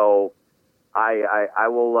 So I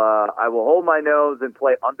will hold my nose and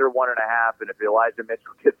play under 1.5, and if Elijah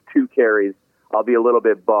Mitchell gets 2 carries, I'll be a little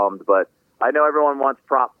bit bummed. But I know everyone wants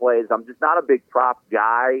prop plays. I'm just not a big prop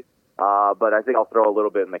guy, but I think I'll throw a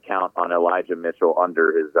little bit in the count on Elijah Mitchell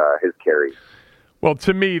under his carries." Well,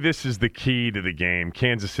 to me, this is the key to the game.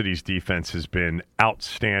 Kansas City's defense has been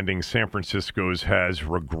outstanding. San Francisco's has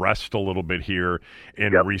regressed a little bit here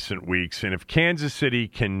in recent weeks. And if Kansas City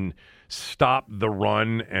can stop the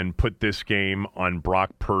run and put this game on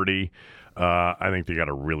Brock Purdy, I think they got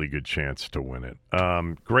a really good chance to win it.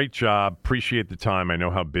 Great job. Appreciate the time. I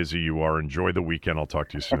know how busy you are. Enjoy the weekend. I'll talk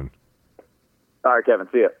to you soon. All right, Kevin.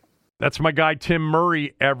 See ya. That's my guy, Tim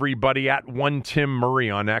Murray, everybody, at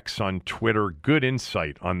 @1TimMurray on X on Twitter. Good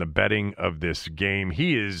insight on the betting of this game.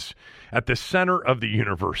 He is at the center of the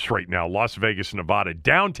universe right now, Las Vegas, Nevada,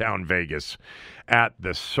 downtown Vegas at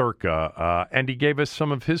the Circa, and he gave us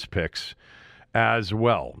some of his picks as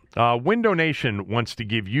well. Window Nation wants to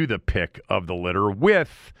give you the pick of the litter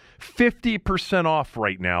with 50% off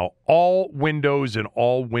right now, all windows and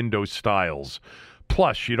all window styles.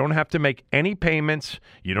 Plus, you don't have to make any payments,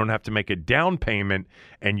 you don't have to make a down payment,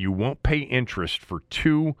 and you won't pay interest for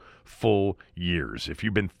 2 full years. If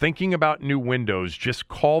you've been thinking about new windows, just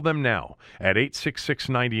call them now at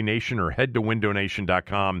 866-90-NATION or head to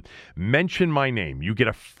windownation.com. Mention my name. You get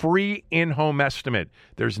a free in-home estimate.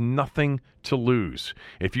 There's nothing to lose.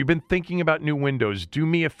 If you've been thinking about new windows, do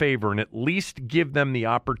me a favor and at least give them the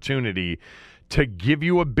opportunity to give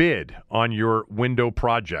you a bid on your window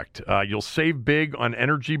project. You'll save big on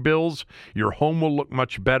energy bills, your home will look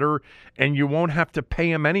much better, and you won't have to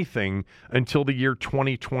pay them anything until the year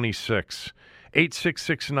 2026.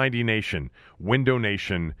 866-90-NATION,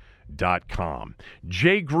 windownation.com.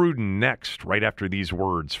 Jay Gruden next, right after these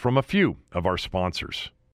words from a few of our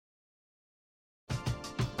sponsors.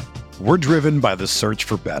 We're driven by the search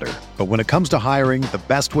for better. But when it comes to hiring, the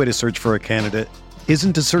best way to search for a candidate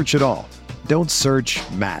isn't to search at all. Don't search,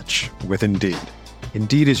 match with Indeed.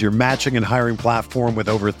 Indeed is your matching and hiring platform with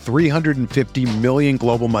over 350 million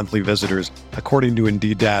global monthly visitors, according to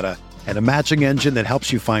Indeed data, and a matching engine that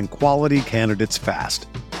helps you find quality candidates fast.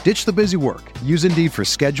 Ditch the busy work. Use Indeed for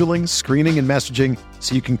scheduling, screening, and messaging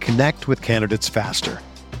so you can connect with candidates faster.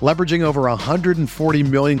 Leveraging over 140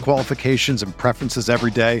 million qualifications and preferences every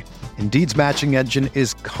day, Indeed's matching engine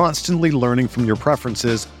is constantly learning from your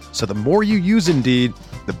preferences, so the more you use Indeed,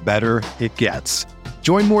 the better it gets.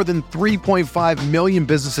 Join more than 3.5 million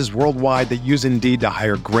businesses worldwide that use Indeed to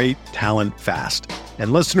hire great talent fast.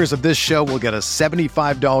 And listeners of this show will get a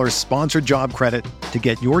 $75 sponsored job credit to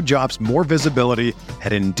get your jobs more visibility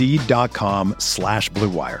at Indeed.com/Blue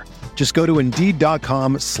Wire. Just go to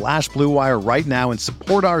Indeed.com/Blue Wire right now and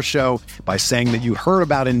support our show by saying that you heard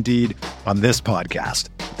about Indeed on this podcast.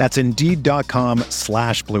 That's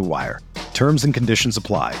Indeed.com/Blue Wire. Terms and conditions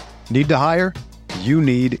apply. Need to hire? You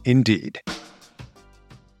need Indeed.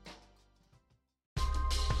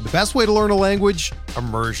 The best way to learn a language?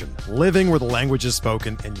 Immersion. Living where the language is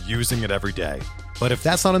spoken and using it every day. But if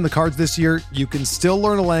that's not in the cards this year, you can still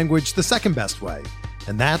learn a language the second best way,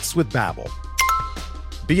 and that's with Babbel.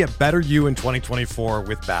 Be a better you in 2024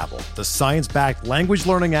 with Babbel, the science-backed language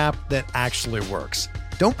learning app that actually works.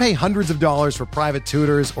 Don't pay hundreds of dollars for private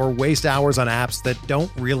tutors or waste hours on apps that don't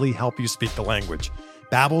really help you speak the language.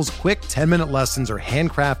 Babbel's quick 10-minute lessons are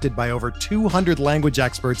handcrafted by over 200 language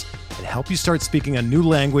experts and help you start speaking a new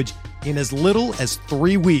language in as little as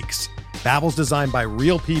 3 weeks. Babbel's designed by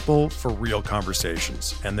real people for real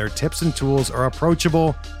conversations, and their tips and tools are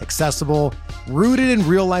approachable, accessible, rooted in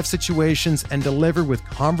real-life situations, and delivered with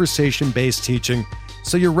conversation-based teaching,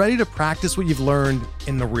 so you're ready to practice what you've learned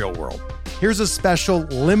in the real world. Here's a special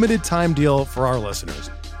limited-time deal for our listeners.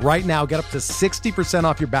 Right now, get up to 60%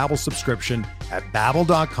 off your Babbel subscription at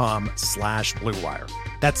Babbel.com/Blue Wire.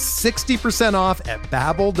 That's 60% off at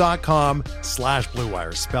Babbel.com/Blue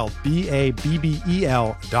Wire, spelled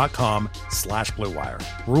BABBEL.com/Blue Wire.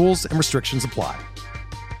 Rules and restrictions apply.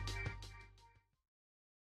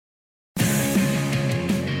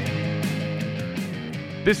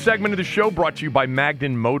 This segment of the show brought to you by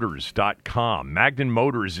MagdenMotors.com. Magden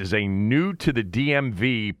Motors is a new to the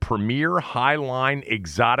DMV premier highline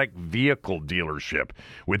exotic vehicle dealership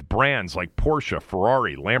with brands like Porsche,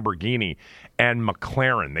 Ferrari, Lamborghini, and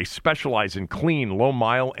McLaren. They specialize in clean,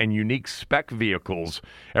 low-mile, and unique spec vehicles.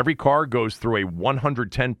 Every car goes through a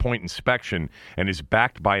 110-point inspection and is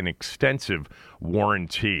backed by an extensive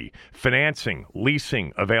warranty. Financing,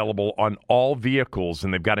 leasing available on all vehicles,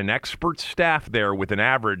 and they've got an expert staff there with an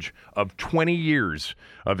average of 20 years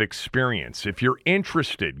of experience. If you're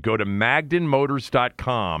interested, go to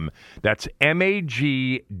MagdenMotors.com. That's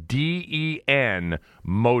MAGDEN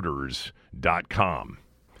Motors.com.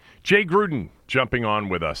 Jay Gruden jumping on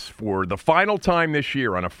with us for the final time this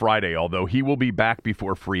year on a Friday, although he will be back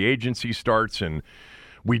before free agency starts, and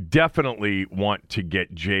we definitely want to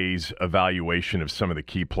get Jay's evaluation of some of the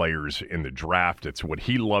key players in the draft. It's what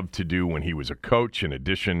he loved to do when he was a coach, in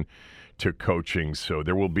addition to coaching. So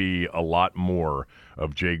there will be a lot more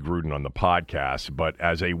of Jay Gruden on the podcast. But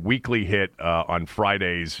as a weekly hit on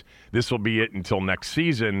Fridays, this will be it until next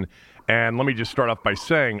season. And let me just start off by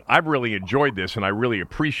saying I've really enjoyed this, and I really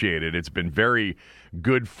appreciate it. It's been very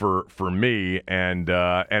good for me. And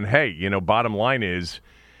hey, you know, bottom line is,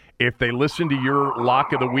 if they listen to your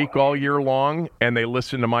lock of the week all year long and they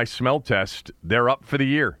listen to my smell test, they're up for the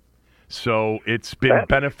year. So it's been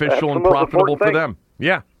beneficial and profitable for them.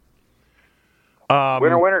 Yeah.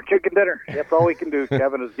 Winner, chicken dinner. That's all we can do,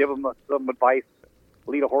 Kevin, is give them some advice.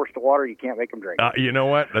 Lead a horse to water, you can't make them drink. You know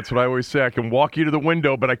what? That's what I always say. I can walk you to the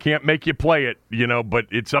window, but I can't make you play it, you know, but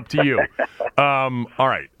it's up to you. All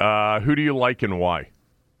right. Who do you like and why?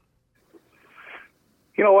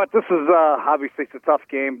 You know what? This is obviously it's a tough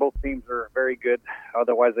game. Both teams are very good.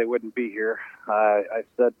 Otherwise, they wouldn't be here. I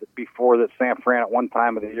said before that San Fran at one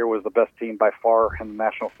time of the year was the best team by far in the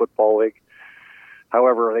National Football League.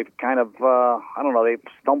 However, they've kind of, they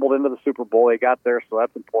stumbled into the Super Bowl. They got there, so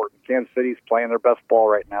that's important. Kansas City's playing their best ball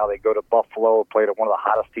right now. They go to Buffalo, played at one of the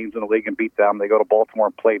hottest teams in the league and beat them. They go to Baltimore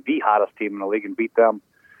and play the hottest team in the league and beat them.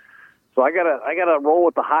 So I gotta roll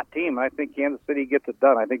with the hot team. I think Kansas City gets it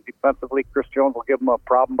done. I think defensively, Chris Jones will give them a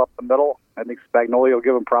problem up the middle. I think Spagnuolo will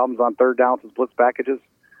give them problems on third downs and blitz packages.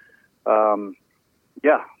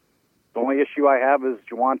 The only issue I have is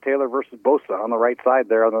Juwan Taylor versus Bosa on the right side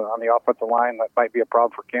there on the offensive line. That might be a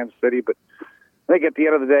problem for Kansas City, but I think at the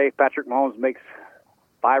end of the day, Patrick Mahomes makes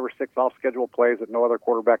 5 or 6 off-schedule plays that no other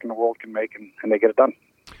quarterback in the world can make, and they get it done.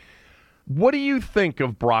 What do you think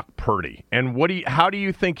of Brock Purdy, and how do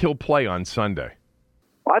you think he'll play on Sunday?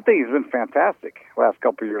 Well, I think he's been fantastic last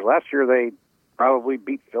couple of years. Last year they probably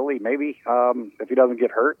beat Philly, maybe, if he doesn't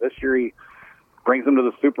get hurt. This year he brings them to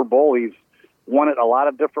the Super Bowl. He's won it a lot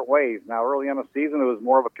of different ways. Now, early in the season, it was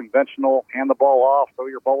more of a conventional hand the ball off, throw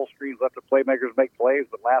your bubble screens, let the playmakers make plays.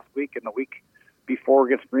 But last week and the week before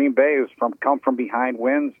against Green Bay, it was come from behind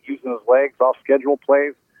wins, using his legs, off-schedule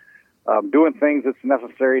plays, doing things that's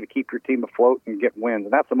necessary to keep your team afloat and get wins.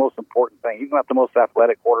 And that's the most important thing. He's not the most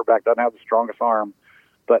athletic quarterback, doesn't have the strongest arm,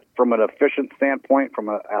 But from an efficient standpoint, from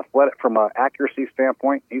an accuracy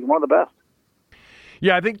standpoint, he's one of the best.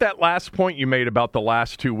 Yeah, I think that last point you made about the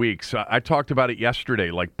last 2 weeks, I talked about it yesterday.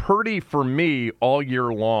 Like, Purdy, for me, all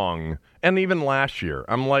year long, and even last year,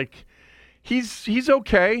 I'm like, he's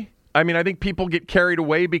okay. I mean, I think people get carried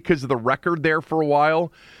away because of the record there for a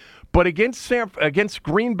while. But against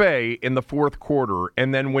Green Bay in the fourth quarter,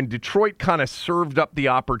 and then when Detroit kind of served up the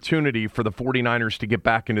opportunity for the 49ers to get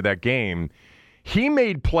back into that game, he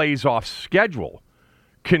made plays off schedule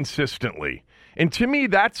consistently. And to me,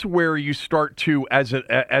 that's where you start to, as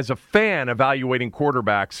a fan evaluating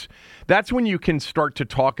quarterbacks, that's when you can start to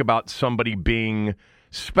talk about somebody being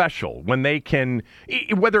special, when they can,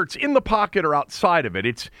 whether it's in the pocket or outside of it,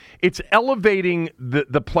 it's elevating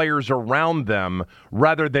the players around them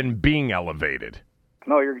rather than being elevated.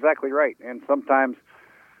 No, you're exactly right. And sometimes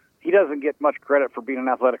he doesn't get much credit for being an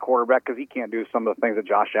athletic quarterback because he can't do some of the things that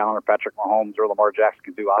Josh Allen or Patrick Mahomes or Lamar Jackson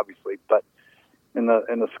can do, obviously. But in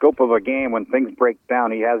the scope of a game, when things break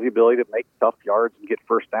down, he has the ability to make tough yards and get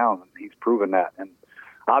first downs, and he's proven that. And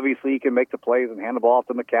obviously, he can make the plays and hand the ball off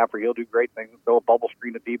to McCaffrey. He'll do great things. Throw a bubble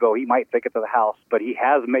screen to Debo. He might take it to the house, but he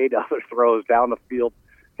has made other throws down the field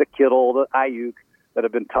to Kittle, to Ayuk, that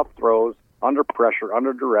have been tough throws, under pressure,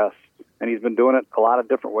 under duress, and he's been doing it a lot of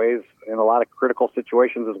different ways in a lot of critical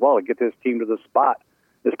situations as well to get his team to this spot.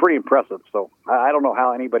 It's pretty impressive. So I don't know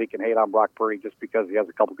how anybody can hate on Brock Purdy just because he has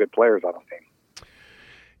a couple good players on his team.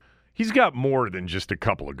 He's got more than just a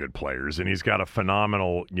couple of good players, and he's got a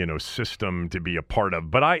phenomenal, system to be a part of.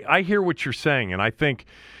 But I hear what you're saying, and I think,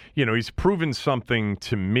 he's proven something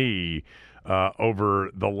to me over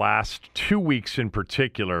the last 2 weeks in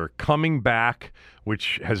particular, coming back,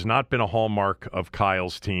 which has not been a hallmark of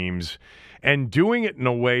Kyle's teams, and doing it in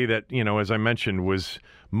a way that, as I mentioned, was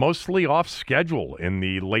mostly off schedule in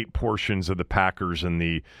the late portions of the Packers and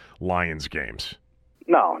the Lions games.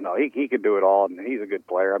 No, he could do it all, and he's a good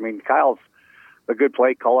player. I mean, Kyle's a good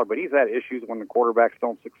play caller, but he's had issues when the quarterbacks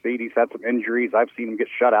don't succeed. He's had some injuries. I've seen him get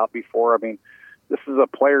shut out before. I mean, this is a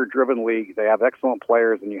player-driven league. They have excellent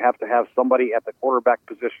players, and you have to have somebody at the quarterback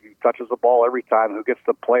position who touches the ball every time, who gets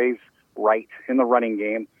the plays right in the running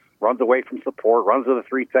game, runs away from support, runs to the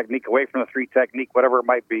three technique, away from the three technique, whatever it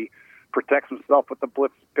might be, protects himself with the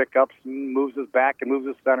blitz pickups, and moves his back and moves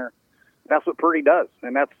his center. That's what Purdy does,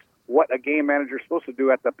 and that's what a game manager is supposed to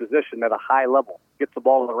do at the position at a high level. Gets the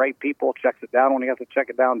ball to the right people, checks it down when he has to check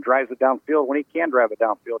it down, drives it downfield. When he can drive it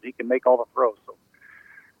downfield, he can make all the throws.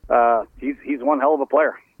 So he's one hell of a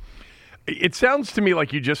player. It sounds to me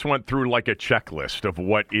like you just went through like a checklist of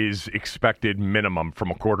what is expected minimum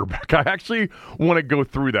from a quarterback. I actually want to go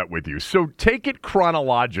through that with you. So take it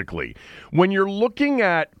chronologically. When you're looking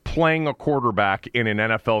at playing a quarterback in an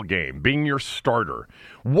NFL game, being your starter,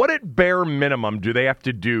 what at bare minimum do they have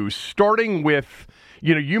to do, starting with,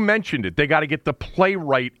 you mentioned it, they got to get the play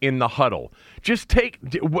right in the huddle. Just take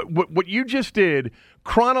what you just did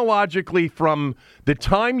chronologically from the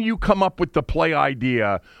time you come up with the play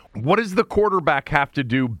idea. What does the quarterback have to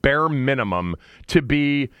do bare minimum to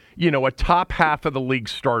be, a top half of the league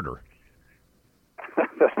starter?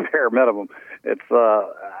 That's bare minimum. It's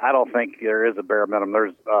I don't think there is a bare minimum.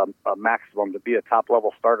 There's a maximum to be a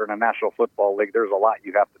top-level starter in a National Football League. There's a lot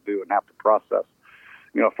you have to do and have to process.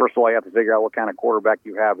 First of all, you have to figure out what kind of quarterback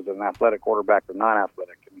you have. Is it an athletic quarterback or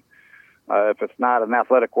non-athletic? And if it's not an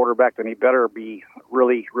athletic quarterback, then he better be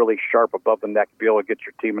really, really sharp above the neck to be able to get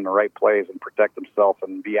your team in the right plays and protect himself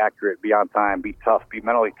and be accurate, be on time, be tough, be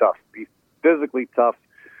mentally tough, be physically tough,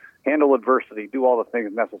 handle adversity, do all the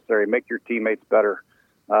things necessary, make your teammates better.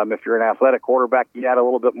 If you're an athletic quarterback, you add a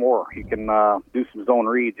little bit more. You can do some zone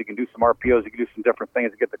reads. You can do some RPOs. You can do some different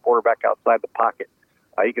things to get the quarterback outside the pocket.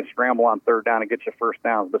 You can scramble on third down and get you first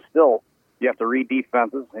downs. But still, you have to read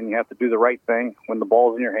defenses, and you have to do the right thing when the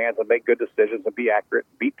ball's in your hands and make good decisions and be accurate,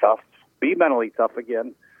 be tough, be mentally tough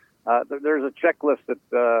again. There's a checklist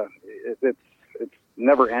that it's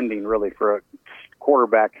never ending, really, for a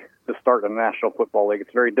quarterback to start in the National Football League.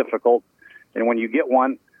 It's very difficult, and when you get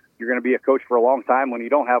one, you're going to be a coach for a long time. When you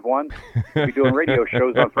don't have one, you'll be doing radio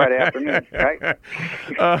shows on Friday afternoon, right?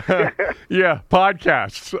 Yeah,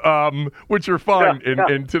 podcasts, which are fine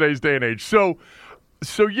in today's day and age. So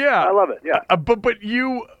yeah. I love it, yeah. But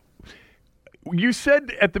you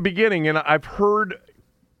said at the beginning, and I've heard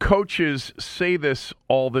coaches say this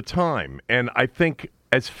all the time, and I think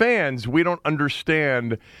as fans, we don't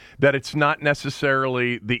understand that it's not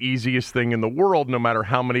necessarily the easiest thing in the world, no matter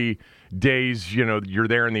how many days, you're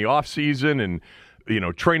there in the off season and,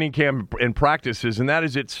 training camp and practices. And that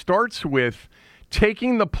is, it starts with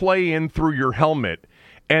taking the play in through your helmet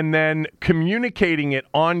and then communicating it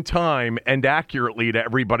on time and accurately to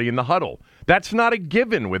everybody in the huddle. That's not a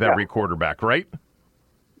given with every quarterback, right?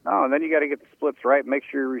 No, and then you got to get the splits right. Make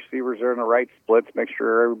sure your receivers are in the right splits. Make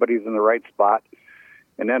sure everybody's in the right spot.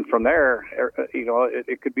 And then from there,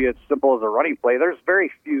 it could be as simple as a running play. There's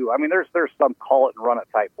very few. I mean, there's some call it and run it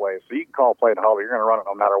type plays. So you can call a play in the huddle. You're going to run it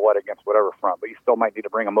no matter what against whatever front. But you still might need to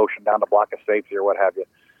bring a motion down to block a safety or what have you.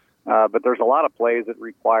 But there's a lot of plays that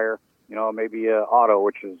require, maybe an auto,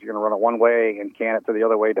 which is you're going to run it one way and can it to the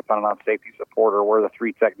other way depending on safety support or where the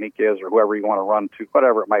 3 technique is or whoever you want to run to,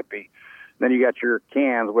 whatever it might be. Then you got your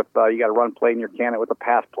cans with you got a run play and your can it with a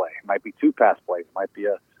pass play. It might be 2 pass plays. It might be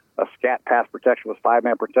a scat pass protection with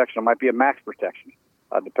 5-man protection. It might be a max protection,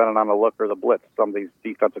 depending on the look or the blitz some of these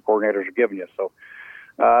defensive coordinators are giving you. So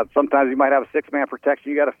sometimes you might have a 6-man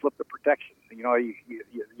protection. You got to flip the protection.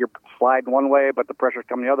 You're sliding one way, but the pressure's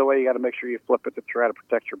coming the other way. You got to make sure you flip it to try to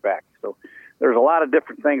protect your back. So there's a lot of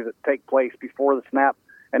different things that take place before the snap.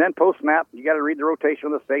 And then post-snap, you got to read the rotation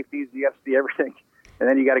of the safeties. You got to see everything. And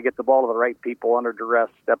then you got to get the ball to the right people under duress,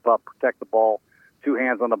 step up, protect the ball, 2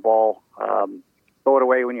 hands on the ball, throw it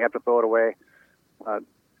away when you have to throw it away,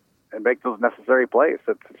 and make those necessary plays.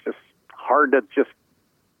 It's just hard to just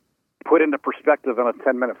put into perspective in a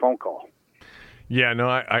 10-minute phone call. Yeah, no,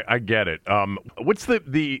 I get it. What's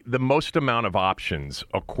the most amount of options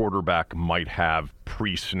a quarterback might have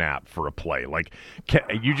pre-snap for a play? Like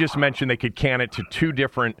you just mentioned they could can it to 2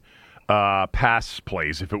 different pass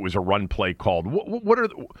plays if it was a run play called.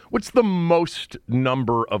 What's the most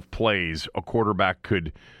number of plays a quarterback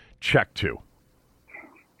could check to?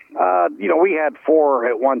 We had 4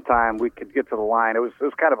 at one time. We could get to the line. It was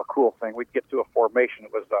kind of a cool thing. We'd get to a formation.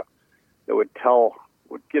 It was that would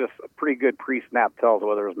get us a pretty good pre-snap tells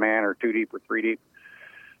whether it was man or 2 deep or 3 deep.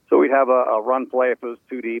 So we'd have a run play if it was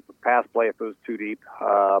 2 deep, a pass play if it was 2 deep,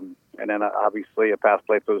 and then obviously a pass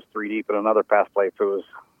play if it was 3 deep, and another pass play if it was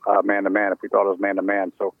man-to-man, if we thought it was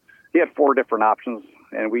man-to-man. So he had 4 different options,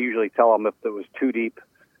 and we usually tell him if it was 2 deep,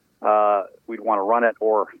 we'd want to run it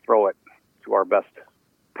or throw it to our best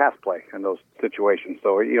pass play in those situations.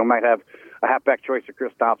 So might have a halfback choice of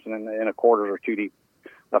Chris Thompson in a quarters or 2 deep.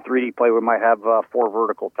 A 3 deep play, we might have 4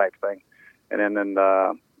 vertical type thing. And then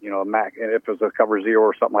Mac, and if it was a cover 0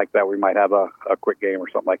 or something like that, we might have a quick game or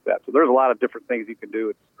something like that. So there's a lot of different things you can do.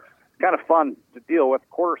 It's kind of fun to deal with.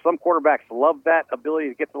 Some quarterbacks love that ability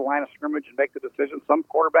to get to the line of scrimmage and make the decision. Some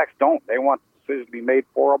quarterbacks don't. They want the decision to be made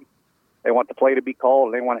for them. They want the play to be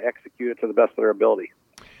called, and they want to execute it to the best of their ability.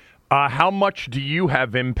 How much do you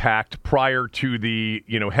have impact prior to the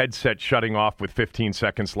headset shutting off with 15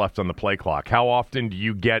 seconds left on the play clock? How often do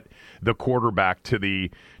you get the quarterback to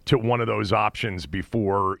one of those options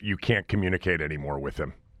before you can't communicate anymore with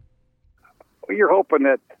him? Well, you're hoping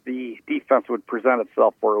that the defense would present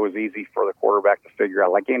itself where it was easy for the quarterback to figure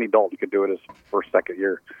out. Like Andy Dalton could do it his second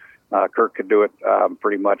year. Kirk could do it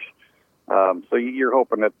pretty much. So you're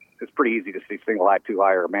hoping that it's pretty easy to see single high, 2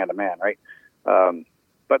 high, or man-to-man, right?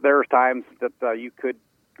 But there are times that you could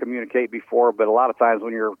communicate before, but a lot of times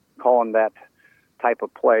when you're calling that type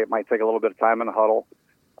of play, it might take a little bit of time in the huddle,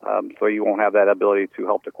 so you won't have that ability to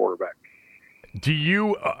help the quarterback. Do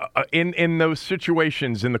you, in those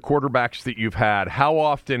situations, in the quarterbacks that you've had, how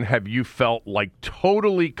often have you felt like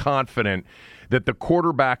totally confident that the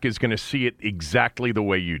quarterback is going to see it exactly the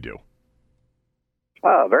way you do?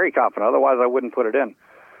 Very confident. Otherwise, I wouldn't put it in.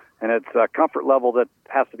 And it's a comfort level that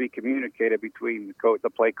has to be communicated between the coach,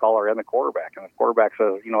 the play caller, and the quarterback. And the quarterback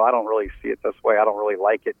says, I don't really see it this way. I don't really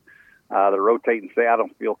like it. They rotate and say, I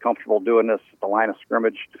don't feel comfortable doing this at the line of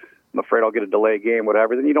scrimmage. I'm afraid I'll get a delay game,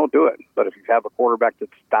 whatever. Then you don't do it. But if you have a quarterback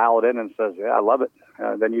that's dialed in and says, yeah, I love it,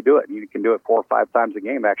 then you do it. You can do it 4 or 5 times a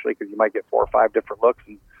game, actually, because you might get 4 or 5 different looks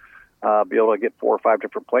and be able to get 4 or 5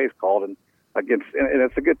 different plays called. And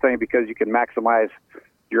it's a good thing because you can maximize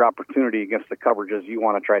your opportunity against the coverages you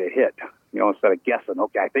want to try to hit, instead of guessing,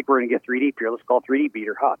 okay, I think we're going to get 3 deep here. Let's call 3 deep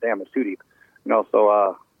beater. Damn, it's 2 deep.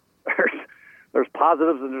 So there's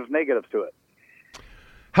positives and there's negatives to it.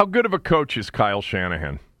 How good of a coach is Kyle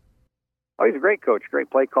Shanahan? Oh, he's a great coach, great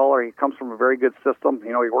play caller. He comes from a very good system.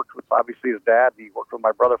 He worked with, obviously, his dad. He worked with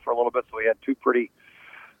my brother for a little bit, so he had 2 pretty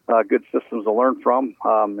good systems to learn from.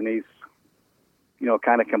 And he's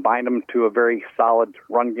kind of combined them to a very solid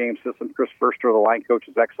run game system. Chris Firster, the line coach,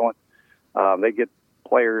 is excellent. They get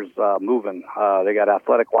players moving. They got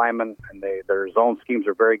athletic linemen, and their zone schemes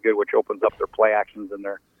are very good, which opens up their play actions and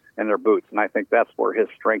their boots. And I think that's where his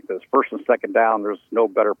strength is. First and second down, there's no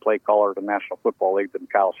better play caller in the National Football League than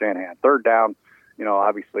Kyle Shanahan. Third down,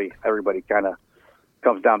 obviously everybody kind of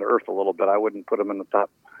comes down to earth a little bit. I wouldn't put him in the top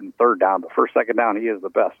in third down, but first, second down, he is the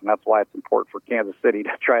best. And that's why it's important for Kansas City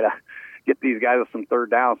to try to get these guys with some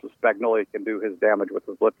third downs so Spagnuolo can do his damage with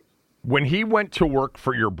his blitzes. When he went to work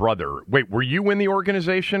for your brother, wait, were you in the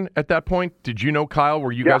organization at that point? Did you know Kyle?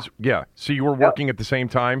 Were you guys? Yeah. So you were working at the same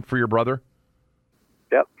time for your brother?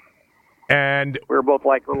 Yep. And we were both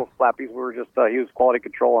like little slappies. We were just, he was quality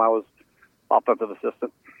control and I was offensive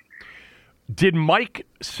assistant. Did Mike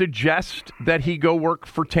suggest that he go work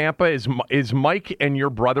for Tampa? Is Mike and your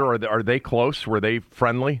brother, are they close? Were they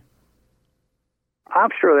friendly? I'm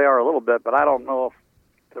sure they are a little bit, but I don't know if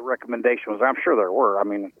the recommendation was. I'm sure there were. I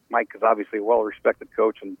mean, Mike is obviously a well-respected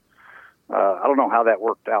coach, and I don't know how that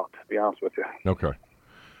worked out, to be honest with you. Okay.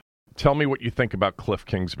 Tell me what you think about Kliff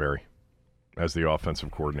Kingsbury as the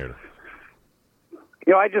offensive coordinator.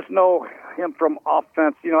 I just know him from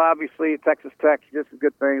offense. Obviously Texas Tech, he did some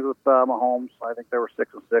good things with Mahomes. I think they were 6-6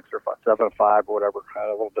 or 7-5 or whatever.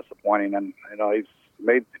 A little disappointing, and he's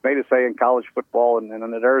made his say in college football, and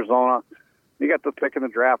then at Arizona. He got the pick in the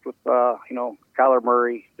draft with, Kyler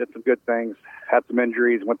Murray, did some good things, had some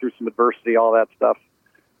injuries, went through some adversity, all that stuff.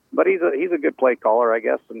 But he's a good play caller, I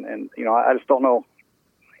guess. And I just don't know,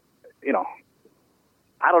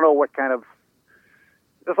 I don't know what kind of,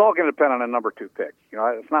 it's all going to depend on a number 2 pick.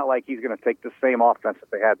 It's not like he's going to take the same offense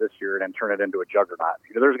that they had this year and then turn it into a juggernaut.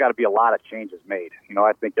 There's got to be a lot of changes made.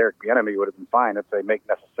 I think Eric Bieniemy would have been fine if they make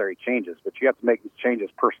necessary changes, but you have to make these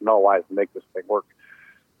changes personnel-wise to make this thing work.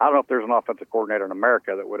 I don't know if there's an offensive coordinator in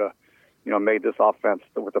America that would have, made this offense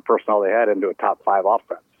with the personnel they had into a top 5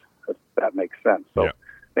 offense. If that makes sense. So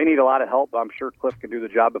They need a lot of help. I'm sure Kliff can do the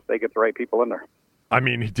job if they get the right people in there. I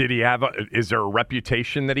mean, did he have? Is there a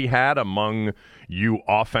reputation that he had among you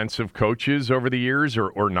offensive coaches over the years,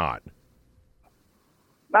 or not?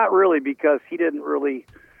 Not really, because he didn't really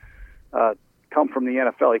come from the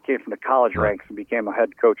NFL. He came from the college ranks and became a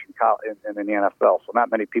head coach in the NFL. So not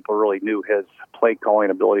many people really knew his play calling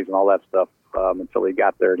abilities and all that stuff until he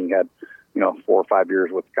got there and he had, 4 or 5 years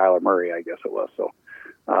with Kyler Murray, I guess it was. So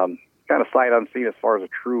kind of sight unseen as far as a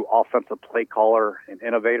true offensive play caller and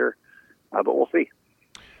innovator, but we'll see.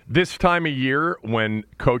 This time of year, when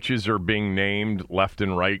coaches are being named left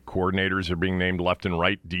and right, coordinators are being named left and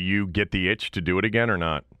right, do you get the itch to do it again or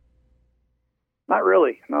not? Not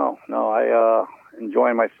really. No. I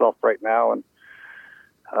enjoying myself right now, and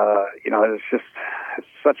it's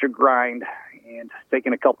such a grind. And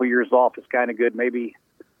taking a couple years off is kind of good. Maybe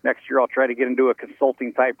next year I'll try to get into a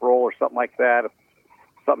consulting type role or something like that. If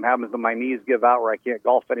something happens to my knees give out where I can't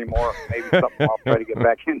golf anymore, maybe something I'll try to get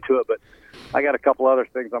back into it. But I got a couple other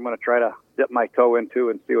things I'm going to try to dip my toe into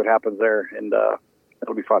and see what happens there, and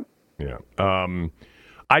it'll be fun. Yeah.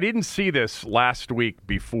 I didn't see this last week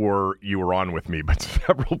before you were on with me, but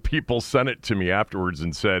several people sent it to me afterwards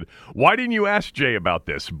and said, why didn't you ask Jay about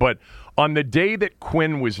this? But on the day that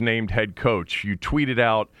Quinn was named head coach, you tweeted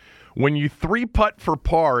out, when you 3-putt for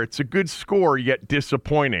par, it's a good score, yet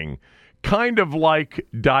disappointing. Kind of like ...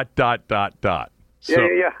 So,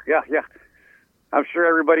 Yeah. I'm sure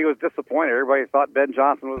everybody was disappointed. Everybody thought Ben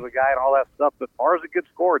Johnson was the guy and all that stuff, but par is a good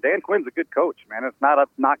score. Dan Quinn's a good coach, man. It's not a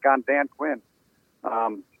knock on Dan Quinn.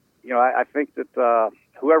 I think that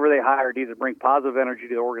whoever they hire needs to bring positive energy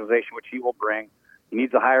to the organization, which he will bring. He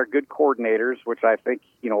needs to hire good coordinators, which I think,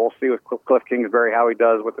 we'll see with Kliff Kingsbury how he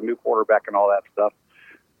does with the new quarterback and all that stuff.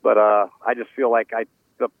 But I just feel like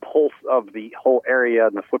the pulse of the whole area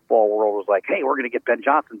in the football world was like, hey, we're going to get Ben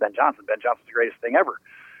Johnson. Ben Johnson's the greatest thing ever.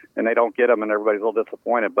 And they don't get him, and everybody's a little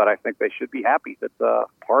disappointed. But I think they should be happy that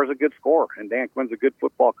par is a good score, and Dan Quinn's a good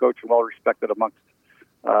football coach and well-respected amongst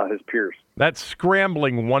his peers. That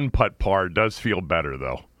scrambling 1-putt par does feel better,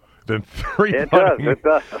 though, than 3-putting. It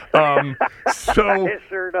does. So it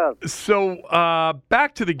sure does. So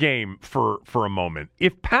back to the game for a moment.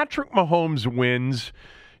 If Patrick Mahomes wins,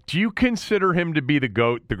 do you consider him to be the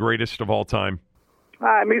GOAT, the greatest of all time?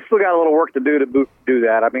 I mean, he's still got a little work to do do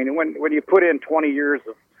that. I mean, when you put in 20 years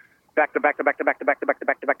of back-to-back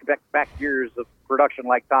years of production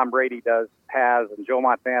like Tom Brady has, and Joe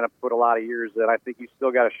Montana put a lot of years in, I think you still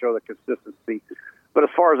got to show the consistency. But as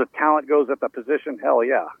far as the talent goes at the position, hell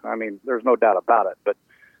yeah. I mean, there's no doubt about it. But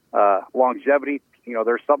longevity,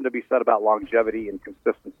 there's something to be said about longevity and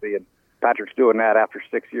consistency, and Patrick's doing that after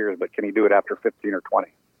 6 years, but can he do it after 15 or 20?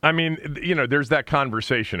 I mean, there's that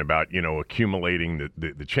conversation about, accumulating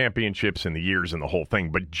the championships and the years and the whole thing.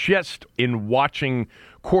 But just in watching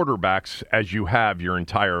quarterbacks as you have your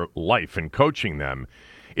entire life and coaching them,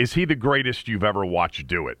 is he the greatest you've ever watched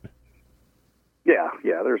do it? Yeah,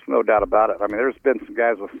 there's no doubt about it. I mean, there's been some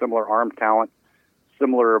guys with similar arm talent,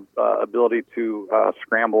 similar ability to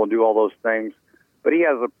scramble and do all those things. but he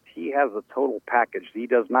has a total package. He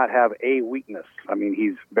does not have a weakness. I mean,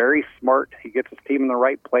 he's very smart. He gets his team in the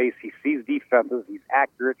right place. He sees defenses. He's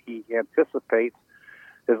accurate. He anticipates.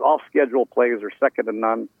 His off-schedule plays are second to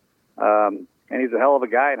none. And he's a hell of a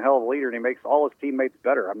guy and a hell of a leader, and he makes all his teammates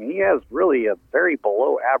better. I mean, he has really a very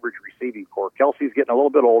below-average receiving core. Kelsey's getting a little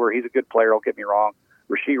bit older. He's a good player, don't get me wrong.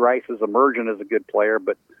 Rashee Rice is emerging as a good player,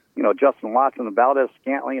 but, you know, Justin Watson and Valdez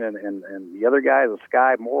Scantling and the other guys,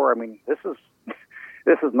 Sky Moore, I mean, this is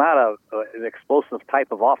not an explosive type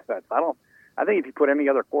of offense. I think if you put any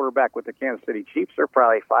other quarterback with the Kansas City Chiefs, they're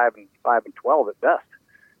probably 5-12 at best,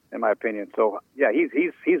 in my opinion. So, yeah,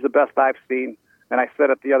 he's the best I've seen. And I said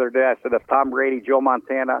it the other day. I said if Tom Brady, Joe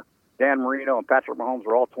Montana, Dan Marino, and Patrick Mahomes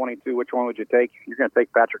were all 22, which one would you take? You're going to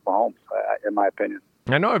take Patrick Mahomes, in my opinion.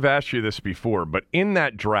 I know I've asked you this before, but in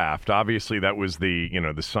that draft, obviously that was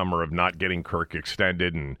the summer of not getting Kirk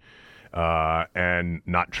extended and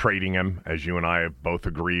not trading him, as you and I have both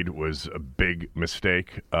agreed was a big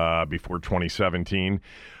mistake before 2017.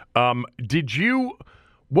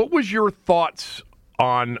 What was your thoughts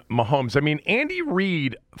on Mahomes? I mean, Andy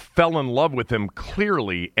Reid fell in love with him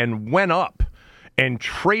clearly and went up and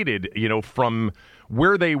traded, from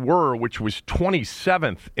where they were, which was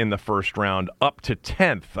 27th in the first round, up to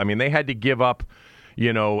 10th. I mean, they had to give up,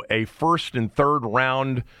 a first and third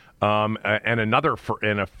round and another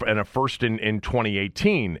and a first in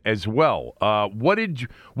 2018 as well. What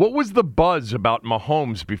was the buzz about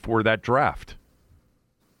Mahomes before that draft?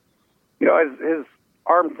 His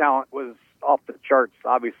arm talent was off the charts,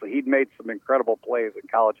 obviously. He'd made some incredible plays in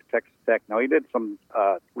college at Texas Tech. Now, he did some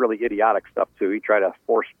really idiotic stuff, too. He tried to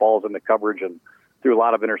force balls into coverage and threw a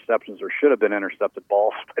lot of interceptions, or should have been intercepted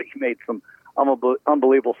balls, but he made some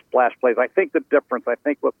unbelievable splash plays. I think the difference,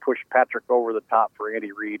 what pushed Patrick over the top for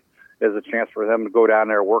Andy Reid is a chance for them to go down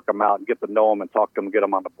there, work him out, and get to know him and talk to him and get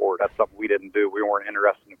him on the board. That's something we didn't do. We weren't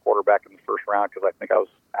interested in the quarterback in the first round because I think I was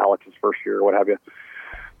Alex's first year or what have you.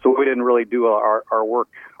 So we didn't really do our work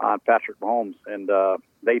on Patrick Mahomes, and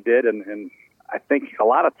they did. And I think a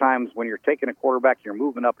lot of times when you're taking a quarterback, you're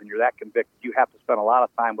moving up and you're that convicted, you have to spend a lot of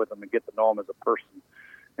time with him and get to know him as a person.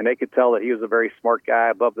 And they could tell that he was a very smart guy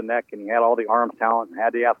above the neck, and he had all the arm talent and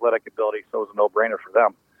had the athletic ability, so it was a no-brainer for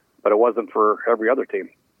them. But it wasn't for every other team.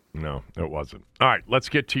 No, it wasn't. All right, let's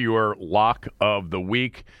get to your lock of the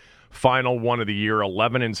week. Final one of the year,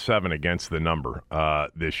 11-7 against the number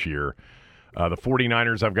this year. The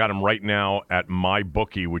 49ers, I've got them right now at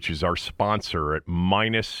MyBookie, which is our sponsor, at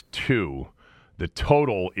 -2. The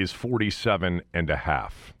total is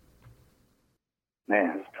 47.5.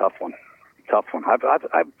 Man, it's a tough one.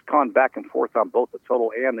 I've gone back and forth on both the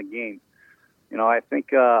total and the game. I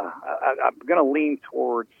think I'm going to lean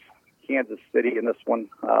towards Kansas City in this one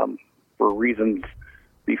for reasons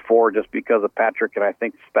before, just because of Patrick, and I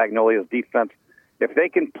think Spagnolia's defense. If they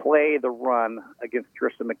can play the run against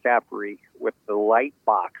Tristan McCaffrey with the light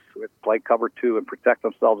box, with play cover 2, and protect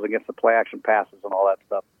themselves against the play action passes and all that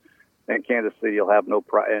stuff, then Kansas City will have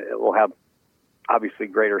will have obviously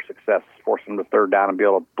greater success, forcing them to third down and be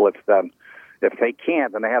able to blitz them. If they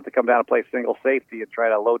can't, then they have to come down and play single safety and try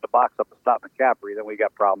to load the box up to stop McCaffrey. Then we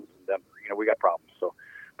got problems in Denver. We got problems. So,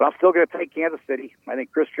 but I'm still going to take Kansas City. I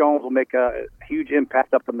think Chris Jones will make a huge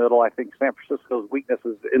impact up the middle. I think San Francisco's weakness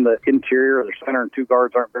is in the interior. Their center and 2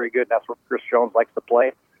 guards aren't very good. That's what Chris Jones likes to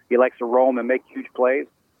play. He likes to roam and make huge plays,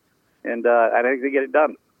 and I think they get it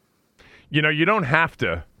done. You don't have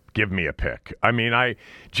to give me a pick. I mean,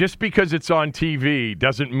 just because it's on TV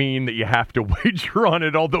doesn't mean that you have to wager on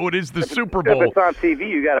it, although it is the Super Bowl. If it's on TV,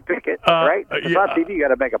 you got to pick it, right? If it's on TV, you got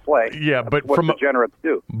to make a play. Yeah, but what degenerates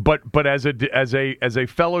do. But as a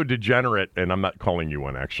fellow degenerate, and I'm not calling you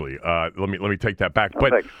one actually. Let me take that back.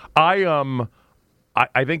 But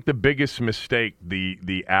I think the biggest mistake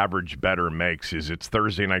the average bettor makes is it's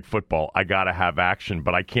Thursday Night Football. I got to have action,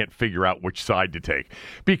 but I can't figure out which side to take.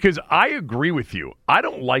 Because I agree with you. I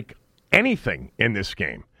don't like anything in this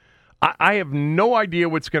game. I have no idea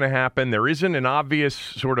what's going to happen. There isn't an obvious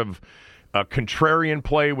sort of contrarian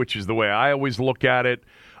play, which is the way I always look at it.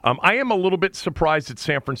 I am a little bit surprised that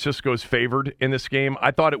San Francisco is favored in this game.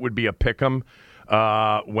 I thought it would be a pick'em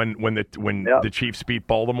when the Chiefs beat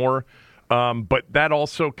Baltimore. But that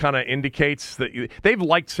also kind of indicates that they've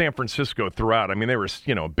liked San Francisco throughout. I mean, they were,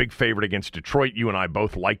 a big favorite against Detroit. You and I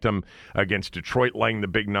both liked them against Detroit, laying the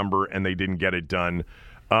big number, and they didn't get it done.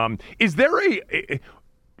 Is there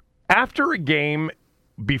after a game,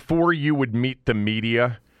 before you would meet the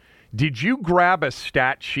media, did you grab a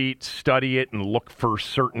stat sheet, study it, and look for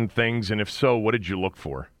certain things? And if so, what did you look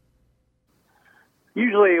for?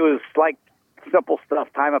 Usually it was like simple stuff,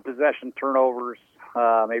 time of possession, turnovers,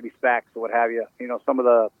 maybe sacks or what have you. Some of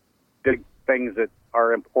the big things that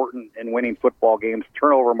are important in winning football games.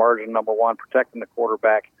 Turnover margin, number one, protecting the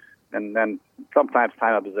quarterback, and then sometimes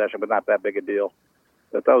time of possession, but not that big a deal.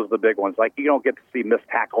 But those are the big ones. Like, you don't get to see missed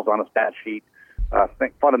tackles on a stat sheet.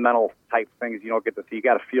 Fundamental type things you don't get to see. You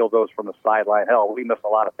got to feel those from the sideline. Hell, we missed a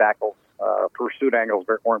lot of tackles. Pursuit angles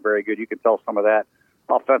weren't very good. You could tell some of that.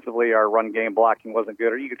 Offensively, our run game blocking wasn't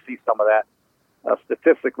good, or you could see some of that.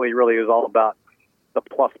 Statistically, really, it was all about the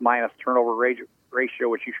plus-minus turnover ratio,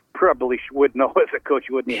 which you probably would know as a coach.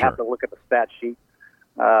 You wouldn't have to look at the stat sheet,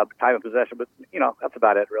 time of possession, but, that's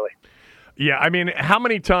about it, really. Yeah, I mean, how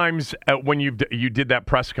many times when you did that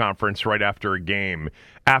press conference right after a game,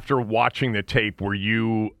 after watching the tape, were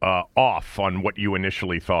you off on what you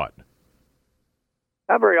initially thought?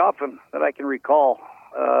 Not very often that I can recall.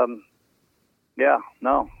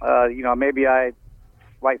 Maybe I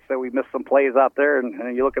might say we missed some plays out there,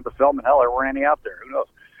 and you look at the film, and hell, there weren't any out there. Who knows?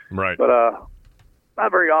 Right. But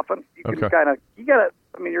not very often. You can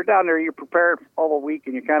you're down there, you're prepared all the week,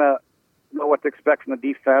 and you kind of know what to expect from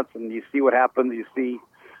the defense, and you see what happens. You see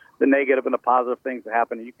the negative and the positive things that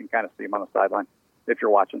happen, and you can kind of see them on the sideline if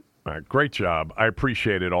you're watching. All right, great job. I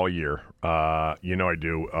appreciate it all year. I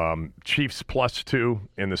do. Chiefs +2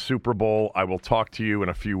 in the Super Bowl. I will talk to you in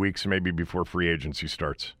a few weeks, maybe before free agency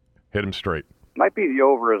starts. Hit them straight. Might be the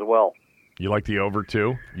over as well. You like the over,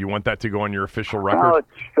 too? You want that to go on your official record?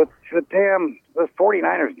 The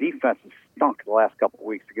 49ers defense has stunk the last couple of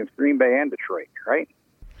weeks against Green Bay and Detroit, right?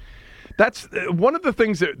 That's one of the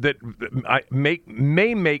things that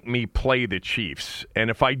may make me play the Chiefs. And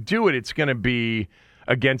if I do it, it's going to be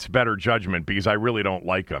against better judgment because I really don't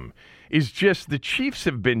like them, is just the Chiefs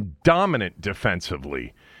have been dominant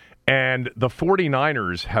defensively. And the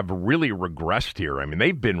 49ers have really regressed here. I mean,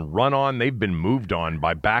 they've been run on, they've been moved on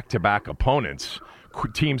by back-to-back opponents,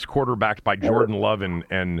 teams quarterbacked by Jordan Love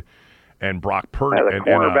and Brock Purdy and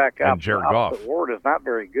Jared Goff. The Ward is not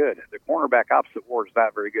very good. The cornerback opposite Ward is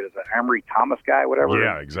not very good. Is that Emery Thomas guy, whatever?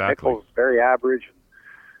 Yeah, exactly. Nichols is very average.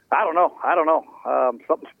 I don't know.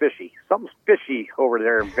 Something's fishy over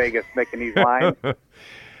there in Vegas making these lines.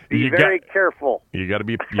 Be very careful. You got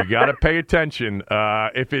to pay attention.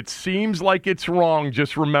 If it seems like it's wrong,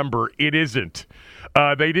 just remember it isn't.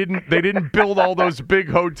 They didn't build all those big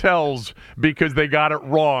hotels because they got it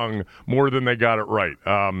wrong more than they got it right.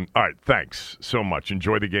 All right, thanks so much.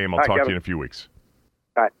 Enjoy the game. I'll talk to you in a few weeks.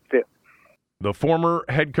 All right, see ya. The former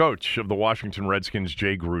head coach of the Washington Redskins,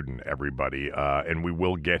 Jay Gruden, everybody, and we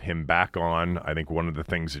will get him back on. I think one of the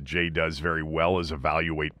things that Jay does very well is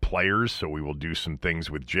evaluate players, so we will do some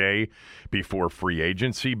things with Jay before free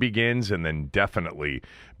agency begins and then definitely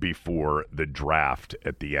before the draft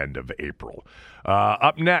at the end of April.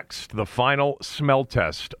 Up next, the final smell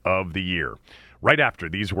test of the year, right after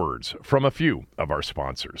these words from a few of our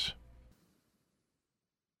sponsors.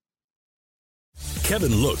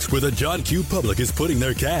 Kevin looks where the John Q. Public is putting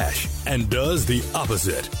their cash and does the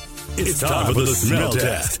opposite. It's time for the smell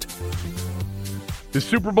test. The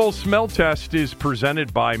Super Bowl smell test is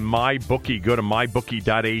presented by MyBookie. Go to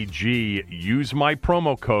mybookie.ag. Use my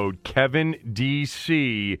promo code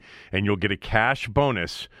KevinDC, and you'll get a cash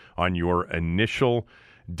bonus on your initial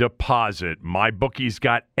deposit. MyBookie's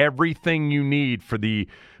got everything you need for the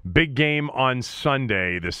big game on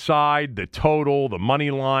Sunday. The side, the total, the money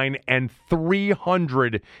line, and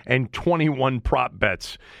 321 prop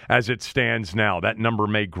bets as it stands now. That number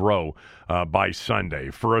may grow by Sunday.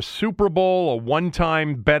 For a Super Bowl, a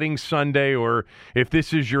one-time betting Sunday, or if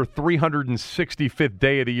this is your 365th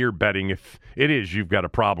day of the year betting, if it is, you've got a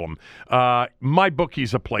problem.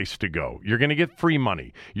 MyBookie's a place to go. You're going to get free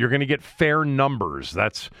money. You're going to get fair numbers.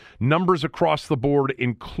 That's numbers across the board,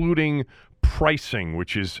 including pricing,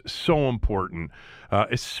 which is so important,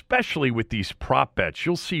 especially with these prop bets.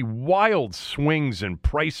 You'll see wild swings in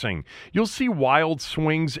pricing. You'll see wild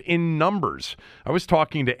swings in numbers. I was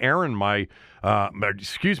talking to Aaron,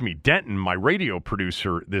 Denton, my radio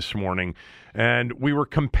producer this morning, and we were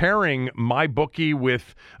comparing MyBookie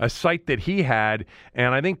with a site that he had,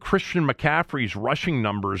 and I think Christian McCaffrey's rushing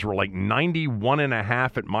numbers were like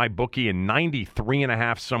 91.5 at MyBookie and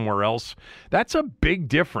 93.5 somewhere else. That's a big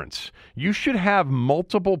difference. You should have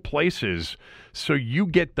multiple places so you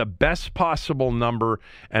get the best possible number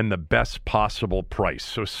and the best possible price.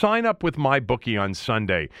 So sign up with MyBookie on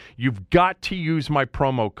Sunday. You've got to use my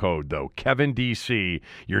promo code, though, KevinDC.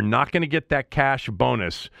 You're not going to get that cash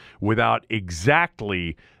bonus without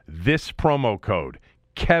exactly this promo code,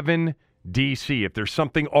 KevinDC. If there's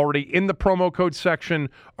something already in the promo code section,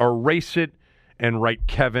 erase it and write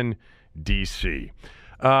KevinDC.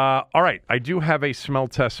 All right, I do have a smell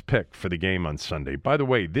test pick for the game on Sunday. By the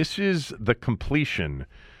way, this is the completion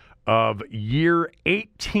of year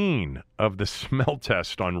 18 of the smell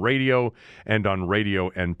test on radio and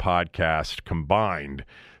podcast combined.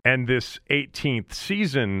 And this 18th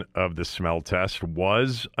season of the smell test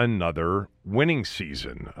was another winning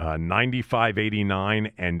season, 95,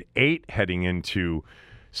 89, and 8 heading into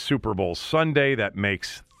Super Bowl Sunday. That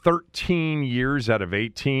makes 13 years out of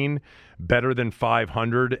 18 better than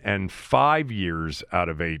 500, and 5 years out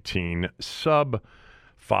of 18 sub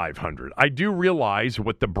 500. I do realize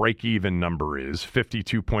what the break-even number is,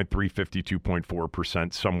 52.3,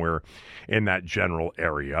 52.4%, somewhere in that general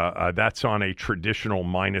area. That's on a traditional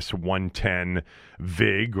minus 110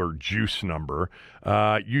 VIG or juice number.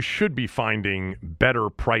 You should be finding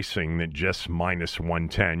better pricing than just minus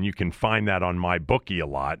 110. You can find that on MyBookie a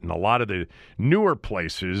lot, and a lot of the newer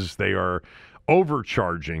places, they are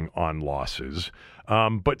overcharging on losses.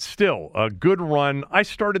 But still, a good run. I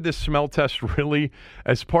started this smell test really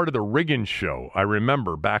as part of the Riggin Show. I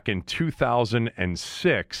remember back in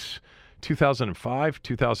 2006, 2005,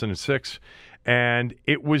 2006, and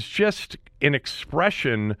it was just an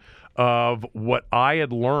expression of what I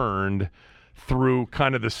had learned through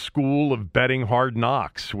kind of the school of betting hard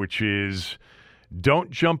knocks, which is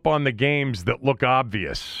don't jump on the games that look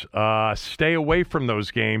obvious. Stay away from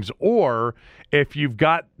those games, or if you've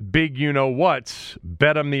got big you-know-whats,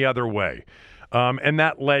 bet them the other way. And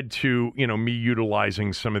that led to, me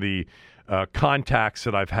utilizing some of the contacts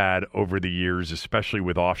that I've had over the years, especially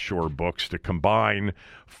with offshore books, to combine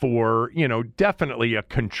for, definitely a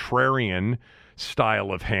contrarian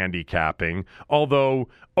style of handicapping. Although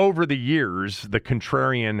over the years, the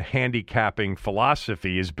contrarian handicapping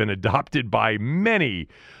philosophy has been adopted by many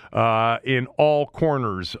in all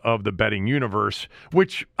corners of the betting universe,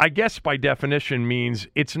 which I guess by definition means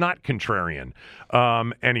it's not contrarian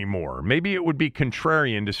anymore. Maybe it would be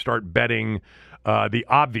contrarian to start betting the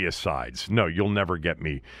obvious sides. No, you'll never get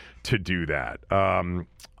me to do that. All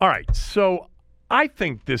right, so I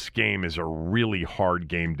think this game is a really hard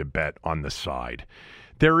game to bet on the side.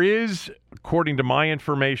 There is, according to my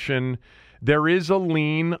information, there is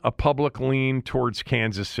a public lean towards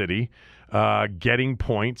Kansas City getting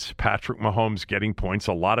points, Patrick Mahomes getting points.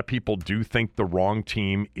 A lot of people do think the wrong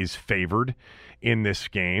team is favored in this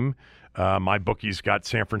game. My bookie's got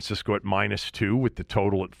San Francisco at -2 with the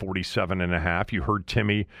total at 47.5. You heard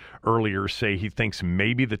Timmy earlier say he thinks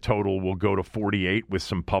maybe the total will go to 48 with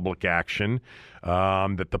some public action,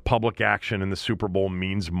 that the public action in the Super Bowl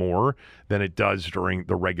means more than it does during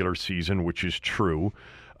the regular season, which is true.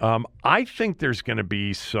 I think there's going to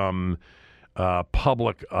be some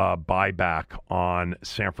public buyback on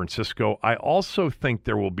San Francisco. I also think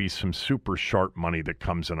there will be some super sharp money that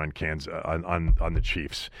comes in on Kansas on the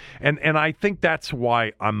Chiefs, and I think that's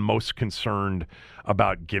why I'm most concerned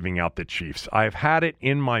about giving out the Chiefs. I've had it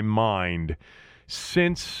in my mind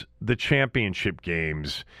since the championship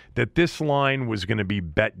games that this line was going to be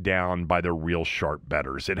bet down by the real sharp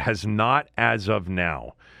bettors. It has not as of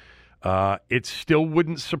now. It still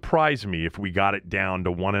wouldn't surprise me if we got it down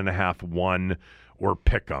to 1.5, 1, or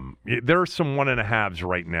pick 'em. There are some 1.5s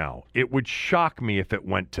right now. It would shock me if it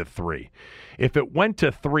went to 3. If it went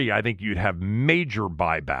to 3, I think you'd have major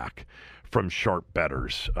buyback from sharp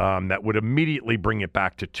bettors that would immediately bring it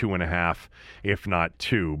back to 2.5, if not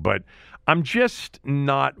 2. But I'm just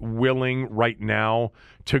not willing right now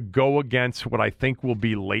to go against what I think will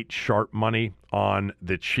be late sharp money on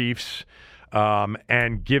the Chiefs.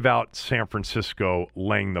 And give out San Francisco